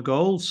score the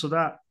goals. So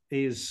that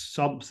is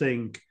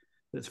something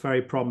that's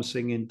very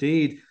promising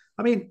indeed.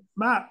 I mean,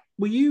 Matt,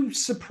 were you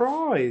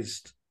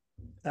surprised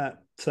at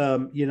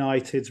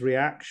United's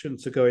reaction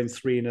to going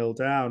 3-0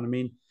 down? I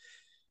mean,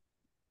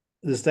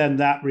 there's then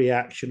that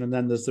reaction, and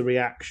then there's the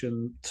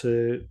reaction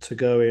to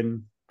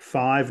going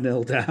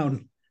 5-0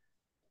 down.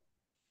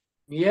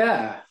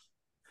 Yeah,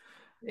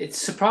 it's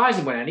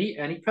surprising when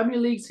any Premier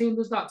League team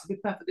does that, to be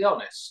perfectly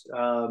honest.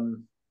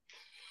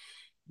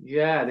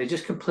 Yeah, they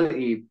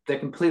completely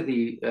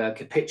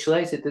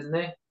capitulated, didn't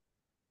they?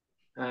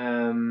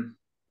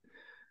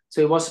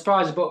 So it was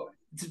surprising, but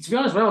to be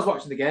honest, when I was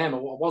watching the game, I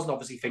wasn't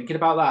obviously thinking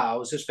about that. I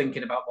was just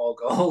thinking about more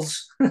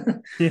goals.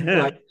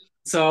 Yeah.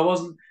 So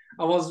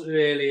I wasn't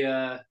really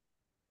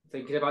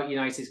thinking about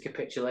United's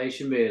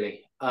capitulation,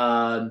 really.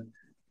 But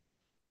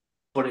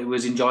it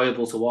was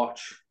enjoyable to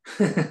watch.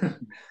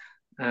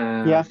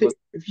 Yeah, I think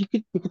if you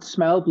could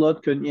smell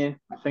blood, couldn't you?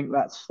 I think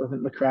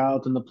the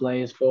crowd and the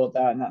players thought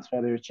that, and that's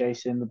why they were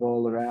chasing the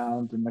ball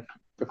around, and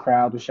the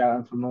crowd was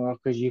shouting for more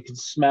because you could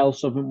smell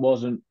something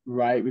wasn't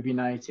right with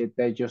United.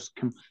 They just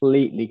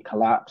completely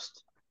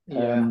collapsed.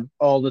 Yeah.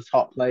 All the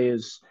top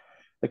players,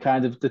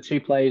 the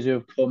 2 players who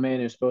have come in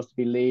who are supposed to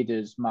be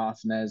leaders,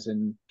 Martinez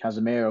and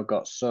Casemiro,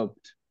 got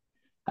subbed.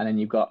 And then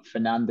you've got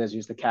Fernandes,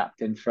 who's the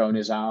captain, throwing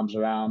his arms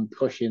around,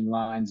 pushing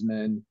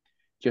linesmen,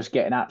 just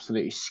getting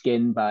absolutely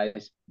skinned by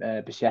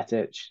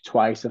Bajcetic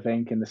twice, I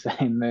think, in the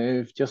same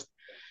move.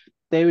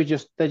 They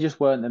just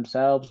weren't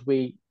themselves.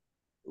 We've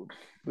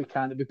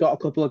got a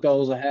couple of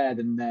goals ahead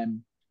and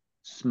then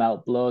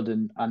smelt blood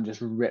and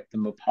just ripped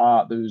them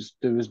apart.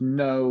 There was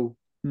no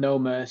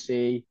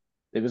mercy.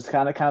 There was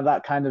kind of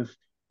that kind of,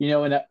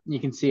 when you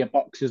can see a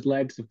boxer's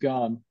legs have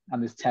gone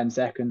and there's 10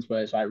 seconds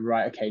where it's like,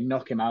 right, okay,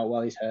 knock him out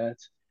while he's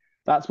hurt.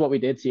 That's what we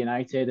did to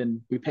United,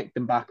 and we picked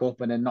them back up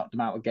and then knocked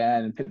them out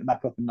again and picked them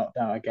back up and knocked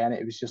them out again.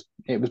 It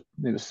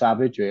was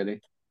savage, really.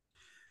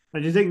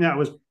 And do you think that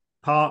was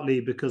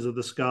partly because of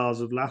the scars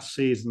of last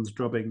season's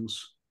drubbings?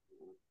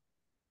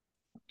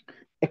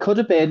 It could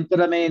have been,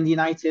 but I mean,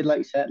 United, like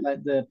you said,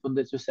 like the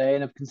pundits were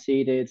saying, have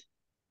conceded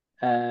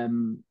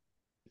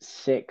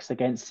 6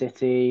 against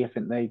City. I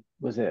think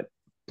was it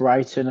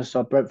Brighton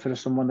or Brentford or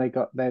someone they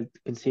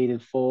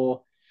conceded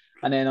 4.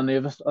 And then on the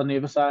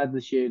other side of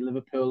the shoe,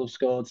 Liverpool have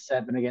scored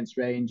 7 against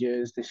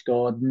Rangers. They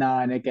scored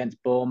 9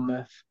 against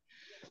Bournemouth.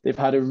 They've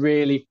had a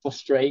really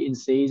frustrating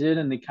unseason,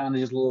 and they kind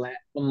of just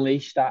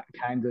unleash that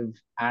kind of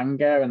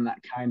anger and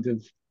that kind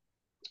of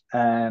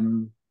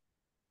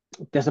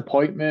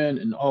disappointment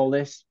and all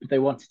this. They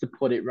wanted to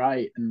put it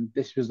right, and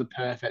this was the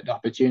perfect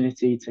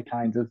opportunity to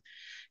kind of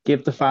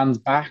give the fans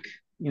back.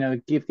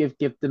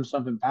 Give them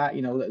something back.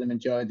 Let them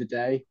enjoy the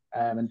day.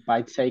 And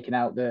by taking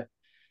out the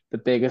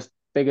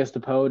biggest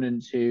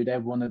opponents who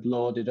everyone had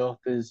lauded up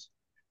as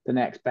the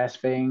next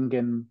best thing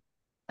and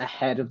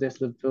ahead of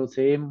this Liverpool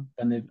team,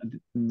 and in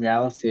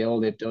reality, all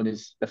they've done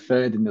is the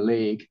 3rd in the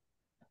league,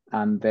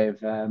 and they've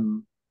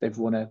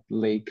won a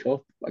League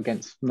Cup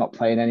against not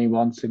playing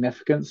anyone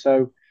significant.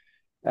 So,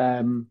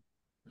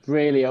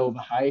 really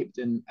overhyped,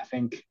 and I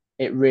think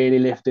it really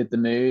lifted the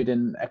mood,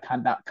 and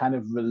that kind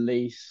of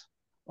release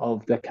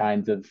of the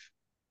kind of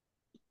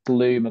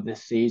gloom of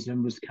this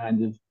season was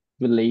kind of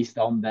released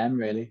on them,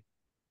 really.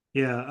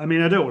 Yeah, I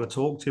mean, I don't want to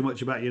talk too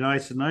much about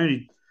United, and I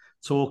only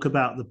talk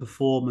about the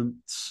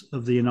performance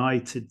of the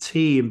United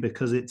team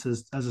because it's,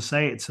 as I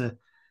say, it's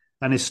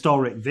an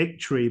historic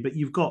victory. But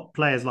you've got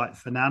players like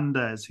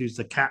Fernandes, who's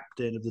the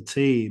captain of the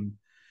team,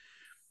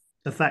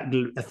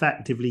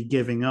 effectively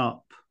giving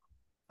up.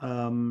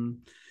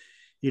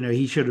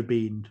 He should have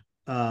been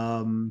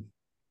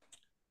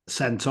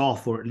sent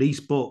off or at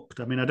least booked.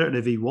 I mean, I don't know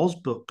if he was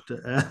booked.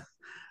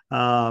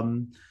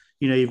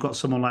 You've got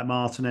someone like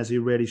Martinez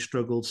who really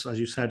struggles, as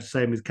you said,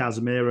 same with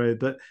Casemiro.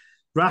 But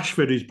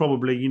Rashford is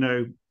probably,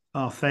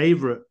 our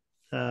favourite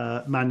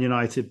Man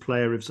United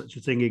player, if such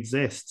a thing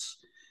exists,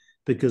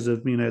 because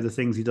of, the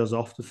things he does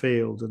off the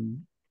field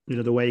and,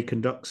 the way he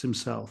conducts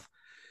himself.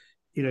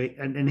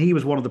 And he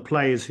was one of the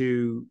players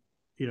who,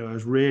 I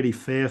was really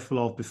fearful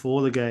of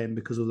before the game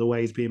because of the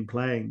way he's been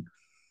playing.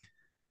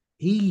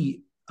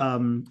 He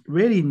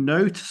really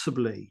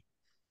noticeably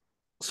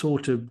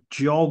sort of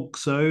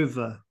jogs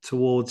over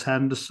towards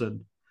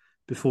Henderson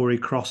before he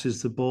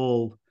crosses the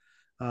ball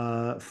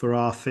for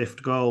our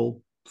fifth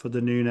goal for the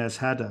Núñez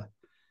header.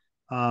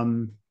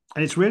 And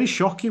it's really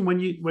shocking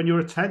when your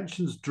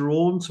attention's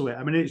drawn to it.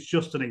 I mean, it's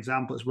just an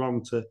example. It's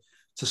wrong to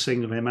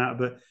single him out,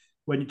 but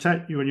when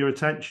your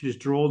attention is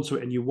drawn to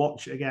it and you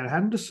watch it again,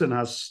 Henderson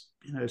has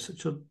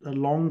such a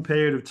long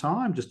period of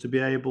time just to be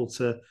able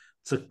to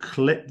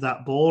clip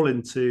that ball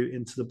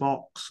into the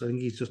box. I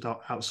think he's just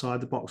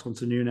outside the box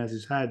onto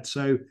Núñez's head.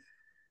 So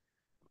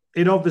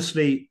it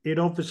obviously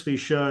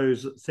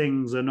shows that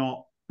things are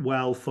not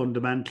well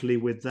fundamentally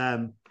with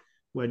them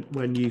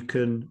when you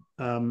can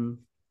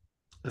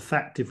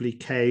effectively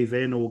cave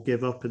in or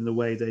give up in the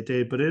way they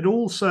did. But it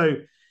also,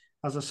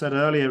 as I said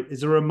earlier,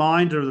 is a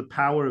reminder of the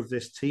power of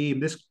this team.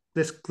 This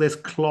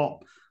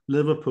Klopp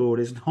Liverpool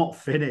is not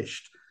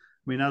finished.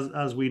 I mean,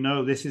 as we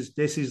know, this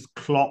is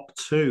Klopp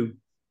 2.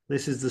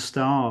 This is the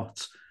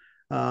start.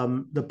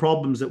 The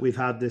problems that we've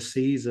had this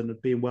season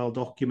have been well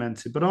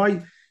documented. But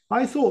I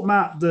thought,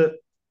 Matt, that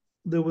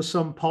there were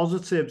some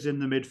positives in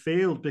the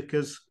midfield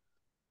because,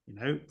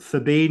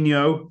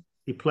 Fabinho,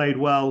 he played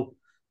well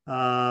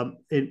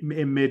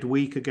in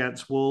midweek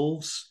against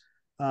Wolves,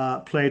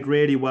 played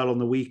really well on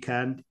the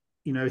weekend.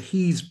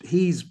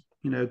 He's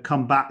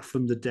come back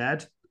from the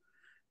dead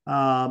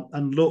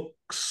and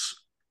looks.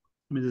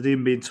 I mean, there's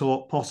even been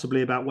talk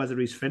possibly about whether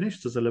he's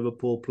finished as a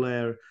Liverpool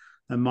player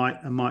and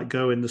might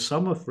go in the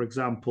summer, for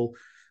example.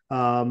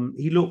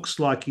 He looks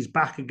like he's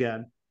back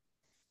again.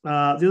 The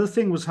other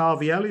thing was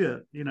Harvey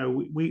Elliott.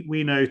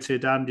 We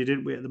noted, Andy,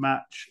 didn't we, at the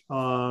match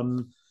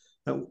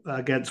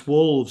against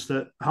Wolves,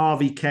 that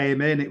Harvey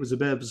came in. It was a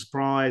bit of a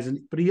surprise,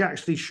 but he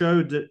actually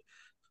showed that,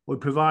 or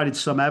provided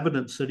some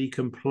evidence that he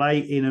can play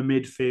in a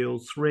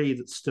midfield three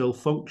that's still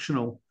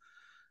functional.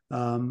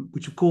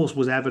 Which of course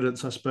was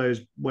evidence, I suppose,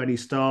 when he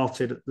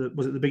started.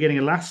 Was it the beginning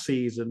of last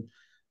season?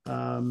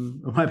 Or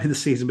might be the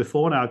season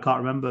before now. I can't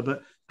remember.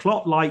 But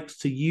Klopp likes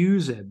to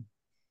use him.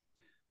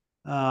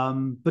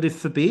 But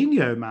if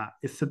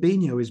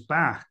Fabinho is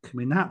back, I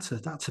mean that's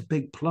a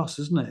big plus,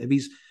 isn't it? If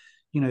he's,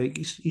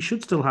 he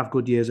should still have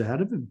good years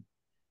ahead of him.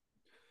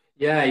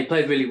 Yeah, he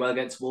played really well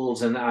against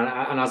Wolves, and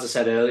as I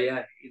said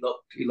earlier, he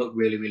looked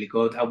really, really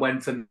good. And when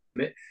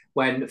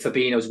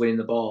Fabinho's winning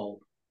the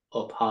ball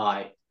up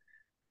high,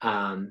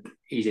 and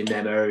he's in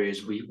them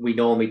areas, we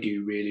normally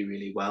do really,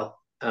 really well.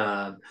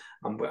 And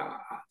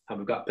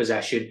we've got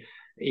possession.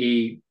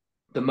 The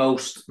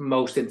most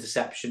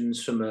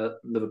interceptions from a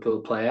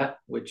Liverpool player,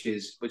 which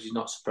is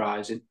not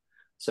surprising.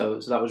 So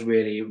that was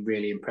really,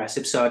 really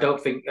impressive. So I don't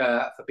think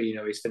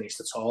Fabinho is finished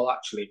at all.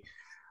 Actually,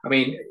 I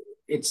mean,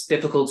 it's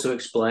difficult to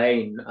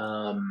explain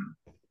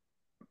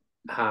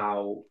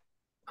how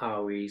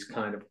he's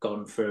kind of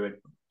gone through a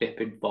dip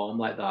in form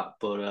like that,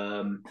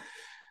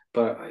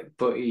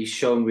 but he's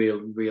shown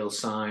real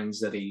signs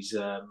that he's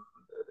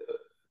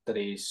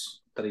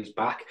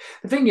back.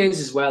 The thing is,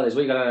 as well, is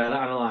we got to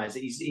analyse that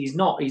he's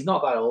not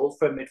that old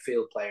for a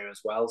midfield player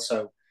as well.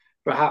 So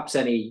perhaps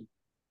any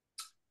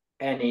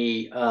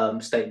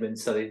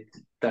statements that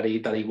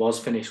he was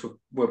finished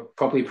were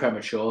probably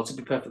premature, to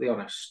be perfectly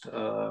honest.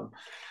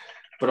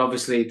 But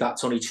obviously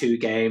that's only 2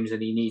 games,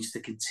 and he needs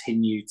to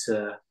continue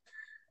to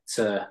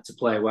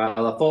play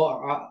well. I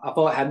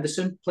thought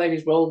Henderson played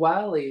his role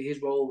well.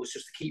 His role was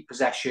just to keep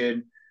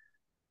possession,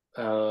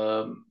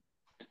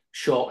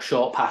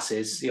 short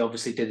passes. He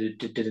obviously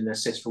did an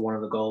assist for one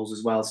of the goals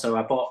as well. So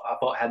I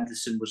thought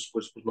Henderson was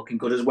looking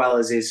good, as well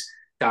as his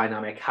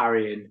dynamic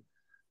harrying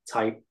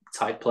type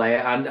player,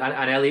 and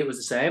Elliott was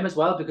the same as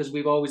well, because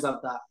we've always had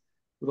that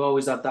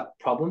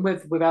problem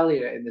with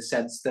Elliott, in the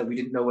sense that we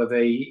didn't know whether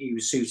he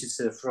was suited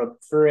to the front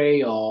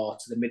three or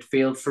to the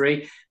midfield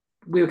three.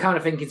 We were kind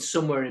of thinking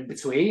somewhere in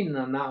between,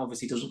 and that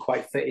obviously doesn't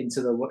quite fit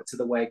into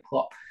the way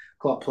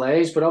Klopp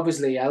plays. But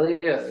obviously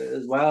Elliott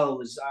as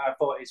well I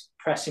thought his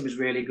pressing was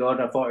really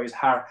good. I thought his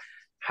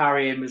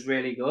harrying was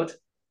really good,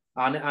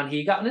 and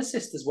he got an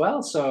assist as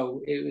well.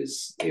 So it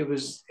was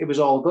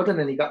all good. And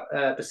then he got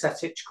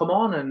Bajcetic come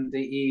on, and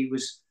he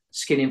was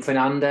skinning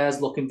Fernandes,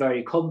 looking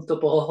very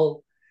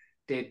comfortable.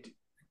 Did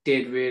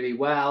really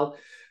well.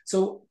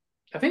 So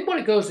I think what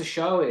it goes to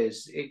show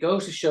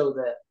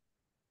that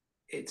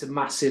it's a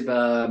massive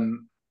to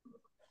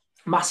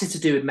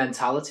do with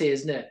mentality,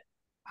 isn't it?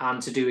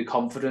 And to do with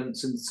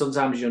confidence. And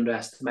sometimes you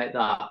underestimate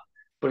that.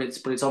 but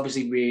it's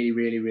obviously really,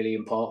 really, really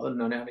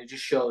important, and it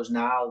just shows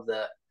now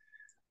that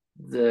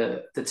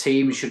the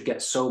team should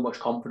get so much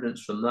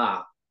confidence from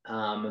that,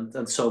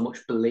 and so much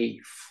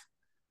belief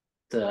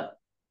that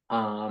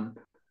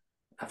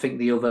I think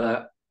the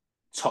other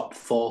top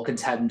four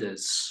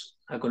contenders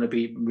are going to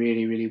be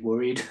really, really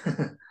worried.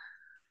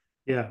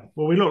 Yeah.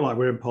 Well, we look like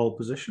we're in pole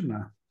position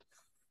now.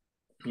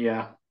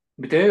 Yeah,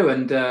 we do,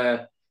 and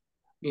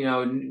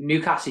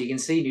Newcastle. You can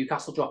see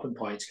Newcastle dropping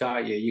points,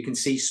 can't you? You can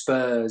see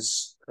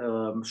Spurs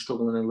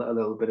struggling a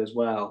little bit as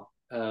well.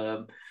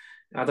 I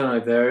don't know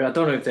if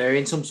they're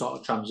in some sort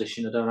of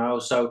transition. I don't know.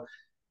 So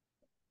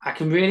I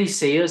can really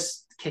see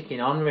us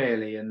kicking on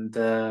really, and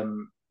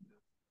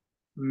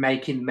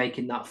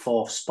making that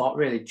fourth spot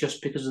really,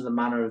 just because of the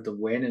manner of the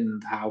win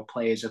and how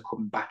players are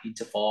coming back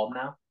into form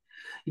now.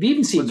 You've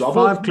even seen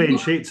Robbo, 5 clean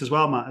sheets as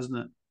well, Matt, isn't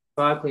it?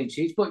 5 clean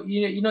sheets, but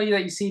you know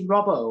that you've seen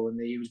Robbo and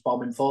he was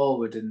bombing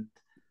forward, and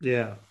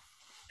yeah,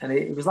 and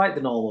it was like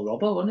the normal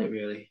Robbo, wasn't it?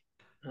 Really.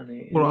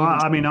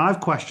 I mean, I've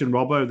questioned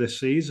Robbo this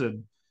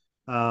season,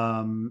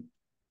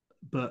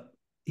 but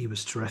he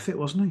was terrific,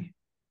 wasn't he?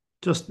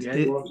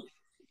 He was.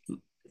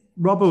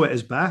 Robbo at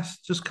his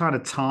best, just kind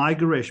of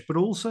tigerish, but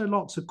also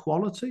lots of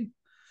quality.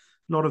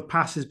 A lot of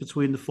passes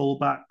between the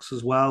fullbacks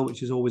as well,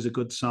 which is always a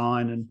good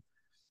sign.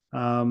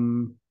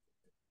 And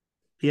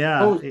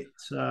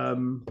it's there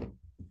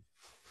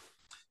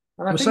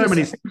were so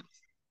many.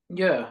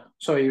 Yeah,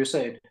 sorry, you were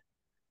saying.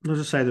 I'll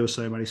just say there were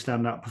so many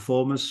standout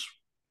performers.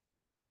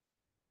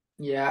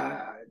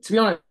 Yeah, to be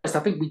honest, I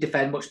think we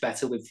defend much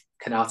better with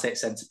Konate at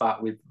centre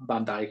back, with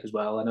Van Dijk as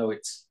well. I know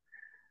it's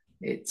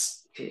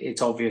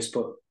obvious,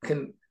 but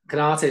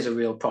Konate is a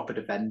real proper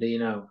defender,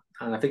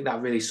 and I think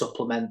that really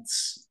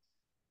supplements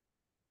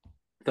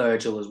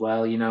Virgil as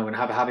well, and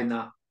having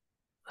that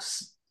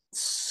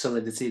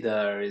solidity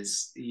there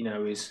is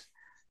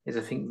I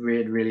think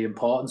really, really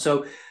important.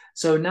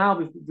 So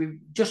now we've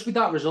just with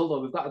that result though,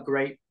 we've got a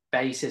great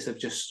basis of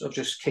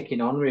just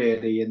kicking on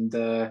really, and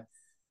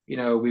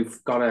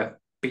we've got to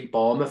beat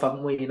Bournemouth,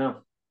 haven't we?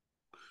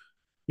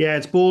 Yeah,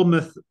 it's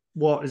Bournemouth.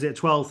 What is it?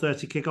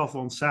 12:30 kickoff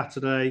on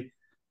Saturday.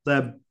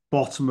 They're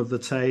bottom of the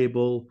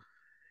table.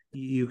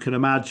 You can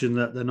imagine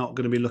that they're not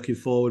going to be looking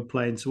forward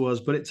playing to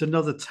us, but it's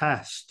another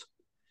test,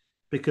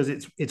 because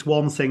it's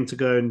one thing to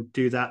go and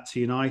do that to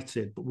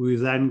United, but we've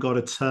then got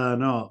to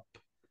turn up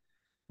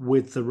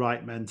with the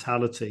right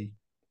mentality.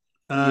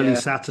 Early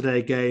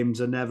Saturday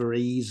games are never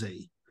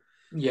easy.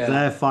 Yeah,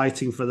 they're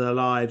fighting for their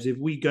lives. If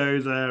we go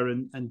there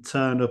and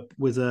turn up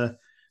with a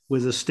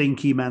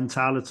stinky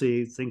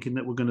mentality, thinking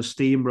that we're going to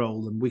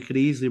steamroll them, we could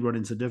easily run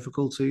into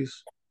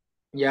difficulties.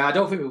 Yeah, I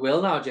don't think we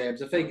will now,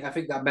 James. I think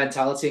that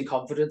mentality and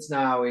confidence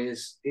now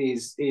is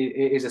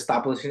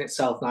establishing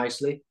itself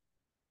nicely.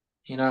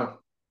 It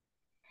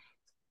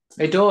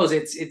does.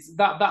 It's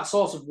that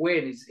sort of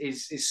win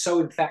is so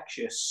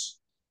infectious,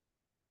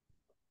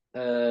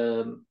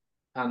 and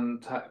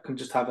can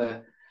just have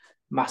a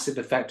massive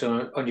effect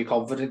on your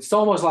confidence. It's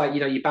almost like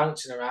you're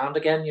bouncing around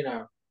again,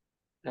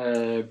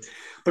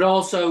 but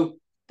also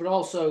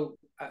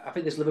I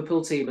think this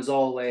Liverpool team has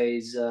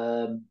always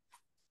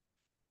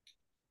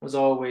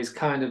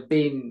kind of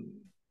been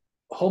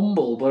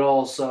humble, but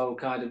also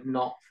kind of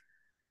not,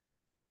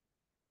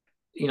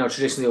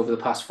 traditionally over the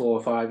past 4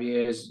 or 5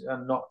 years,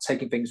 and not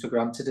taking things for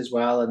granted as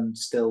well, and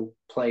still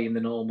playing the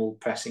normal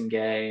pressing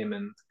game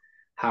and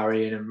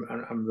harrying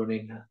and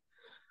running.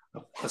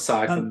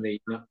 Aside from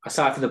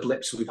the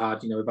blips we've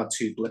had, we've had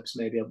 2 blips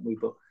maybe, haven't we?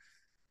 But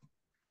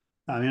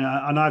I mean,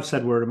 and I've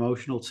said we're an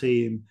emotional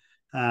team,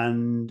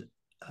 and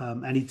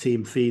any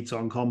team feeds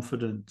on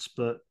confidence,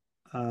 but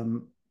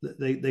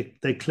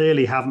they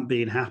clearly haven't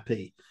been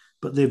happy,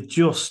 but they've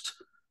just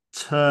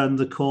turned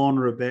the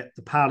corner a bit.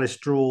 The Palace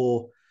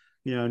draw,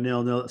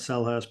 0-0 at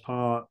Selhurst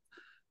Park,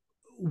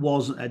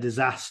 wasn't a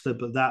disaster,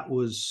 but that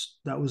was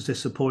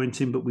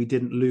disappointing. But we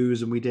didn't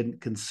lose and we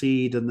didn't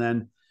concede, and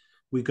then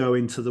we go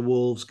into the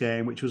Wolves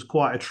game, which was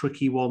quite a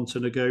tricky one to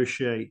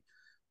negotiate,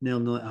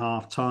 0-0 at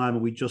half time,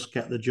 and we just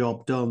get the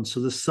job done. So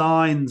the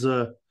signs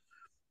are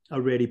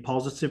really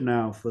positive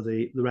now for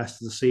the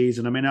rest of the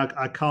season. I mean,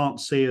 I can't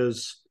see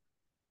us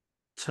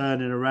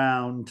turning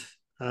around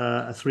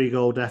a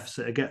 3-goal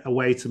deficit to get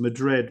away to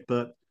Madrid,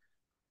 but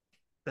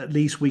at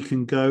least we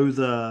can go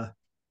there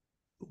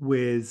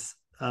with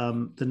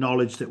the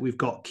knowledge that we've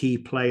got key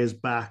players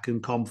back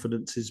and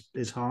confidence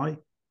is high.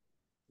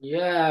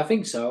 Yeah, I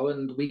think so,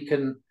 and we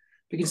can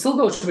still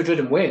go to Madrid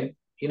and win.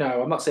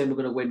 I'm not saying we're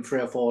going to win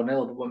 3 or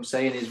 4-0, but what I'm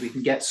saying is we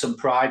can get some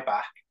pride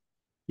back.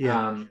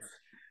 Yeah, and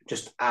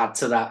just add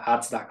to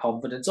that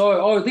confidence,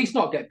 or at least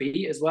not get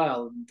beat as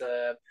well. And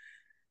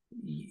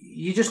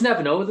you just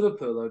never know with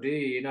Liverpool, though, do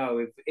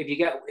you? If you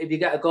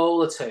get a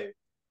goal or 2,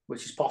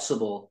 which is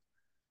possible,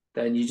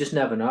 then you just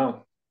never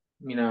know.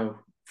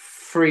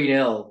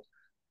 3-0,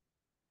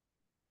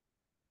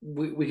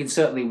 we can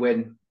certainly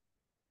win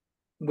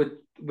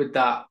with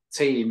that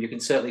team. You can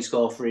certainly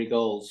score 3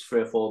 goals,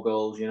 3 or 4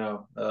 goals.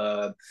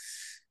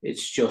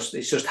 It's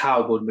just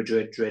how good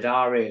Madrid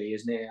are, really,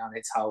 isn't it? And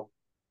it's how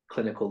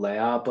clinical they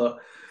are. But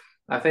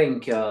I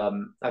think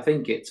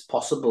it's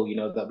possible,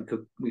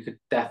 that we could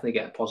definitely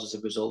get a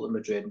positive result in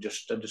Madrid and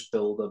just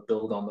build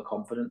on the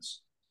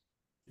confidence.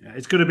 Yeah,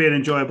 it's going to be an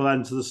enjoyable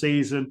end to the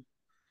season.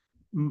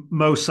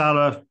 Mo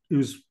Salah,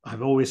 who's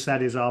I've always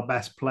said is our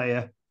best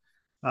player,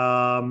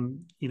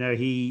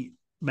 he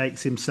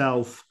makes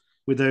himself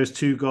with those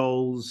 2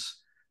 goals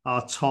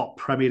our top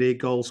Premier League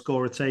goal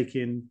scorer,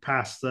 taking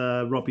past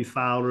Robbie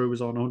Fowler, who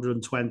was on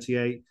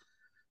 128.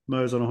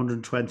 Mo's on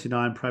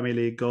 129 Premier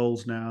League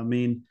goals now. I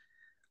mean,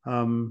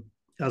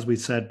 as we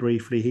said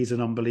briefly, he's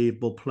an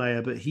unbelievable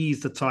player, but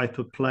he's the type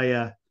of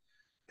player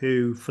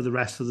who, for the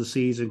rest of the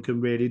season,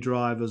 can really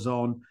drive us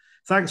on.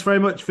 Thanks very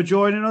much for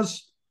joining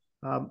us.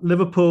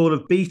 Liverpool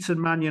have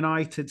beaten Man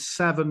United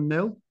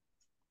 7-0.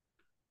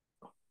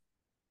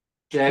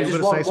 Yeah, I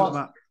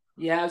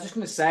was just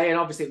going to say, and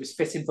obviously it was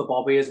fitting for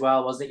Bobby as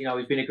well, wasn't it?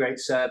 He's been a great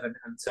servant,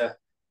 and to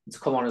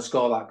come on and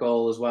score that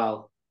goal as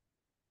well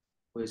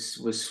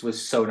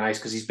was so nice,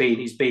 because he's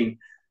been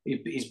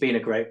a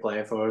great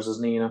player for us,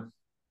 hasn't he?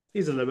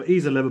 He's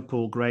a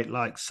Liverpool great,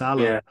 like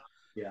Salah.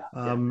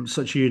 Yeah.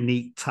 Such a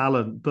unique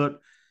talent. But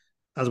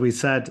as we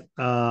said,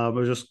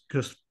 we're just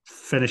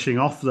finishing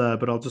off there,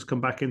 but I'll just come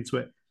back into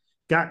it.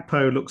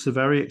 Gakpo looks a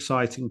very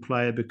exciting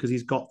player because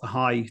he's got the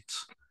height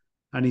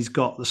and he's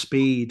got the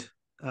speed.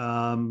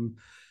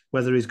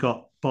 Whether he's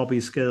got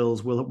Bobby's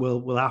skills,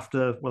 we'll have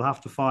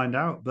to find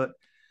out. But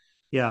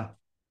yeah,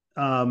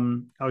 I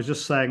was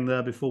just saying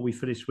there before we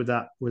finished with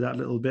that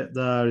little bit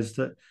there, is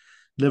that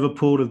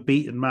Liverpool have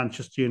beaten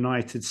Manchester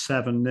United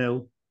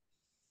 7-0.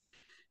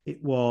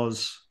 It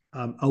was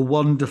a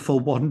wonderful,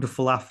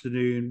 wonderful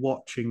afternoon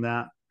watching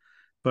that,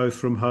 both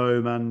from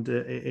home and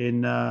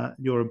in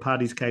your and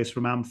Paddy's case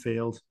from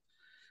Anfield.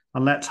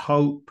 And let's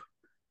hope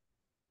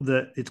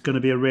that it's going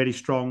to be a really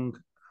strong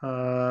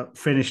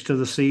finish to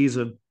the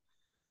season.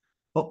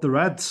 Up the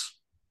Reds.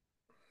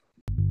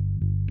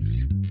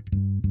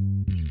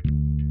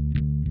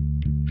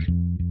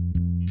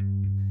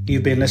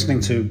 You've been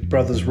listening to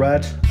Brothers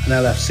Red, an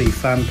LFC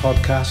fan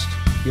podcast.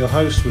 Your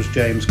host was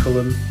James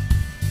Cullen.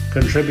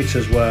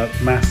 Contributors were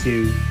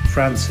Matthew,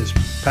 Francis,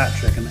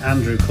 Patrick and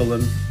Andrew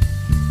Cullen.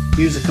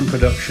 Music and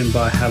production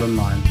by Helen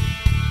Lyon.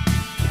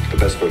 The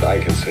best word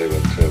I can say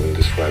will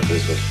describe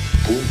this, but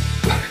boom.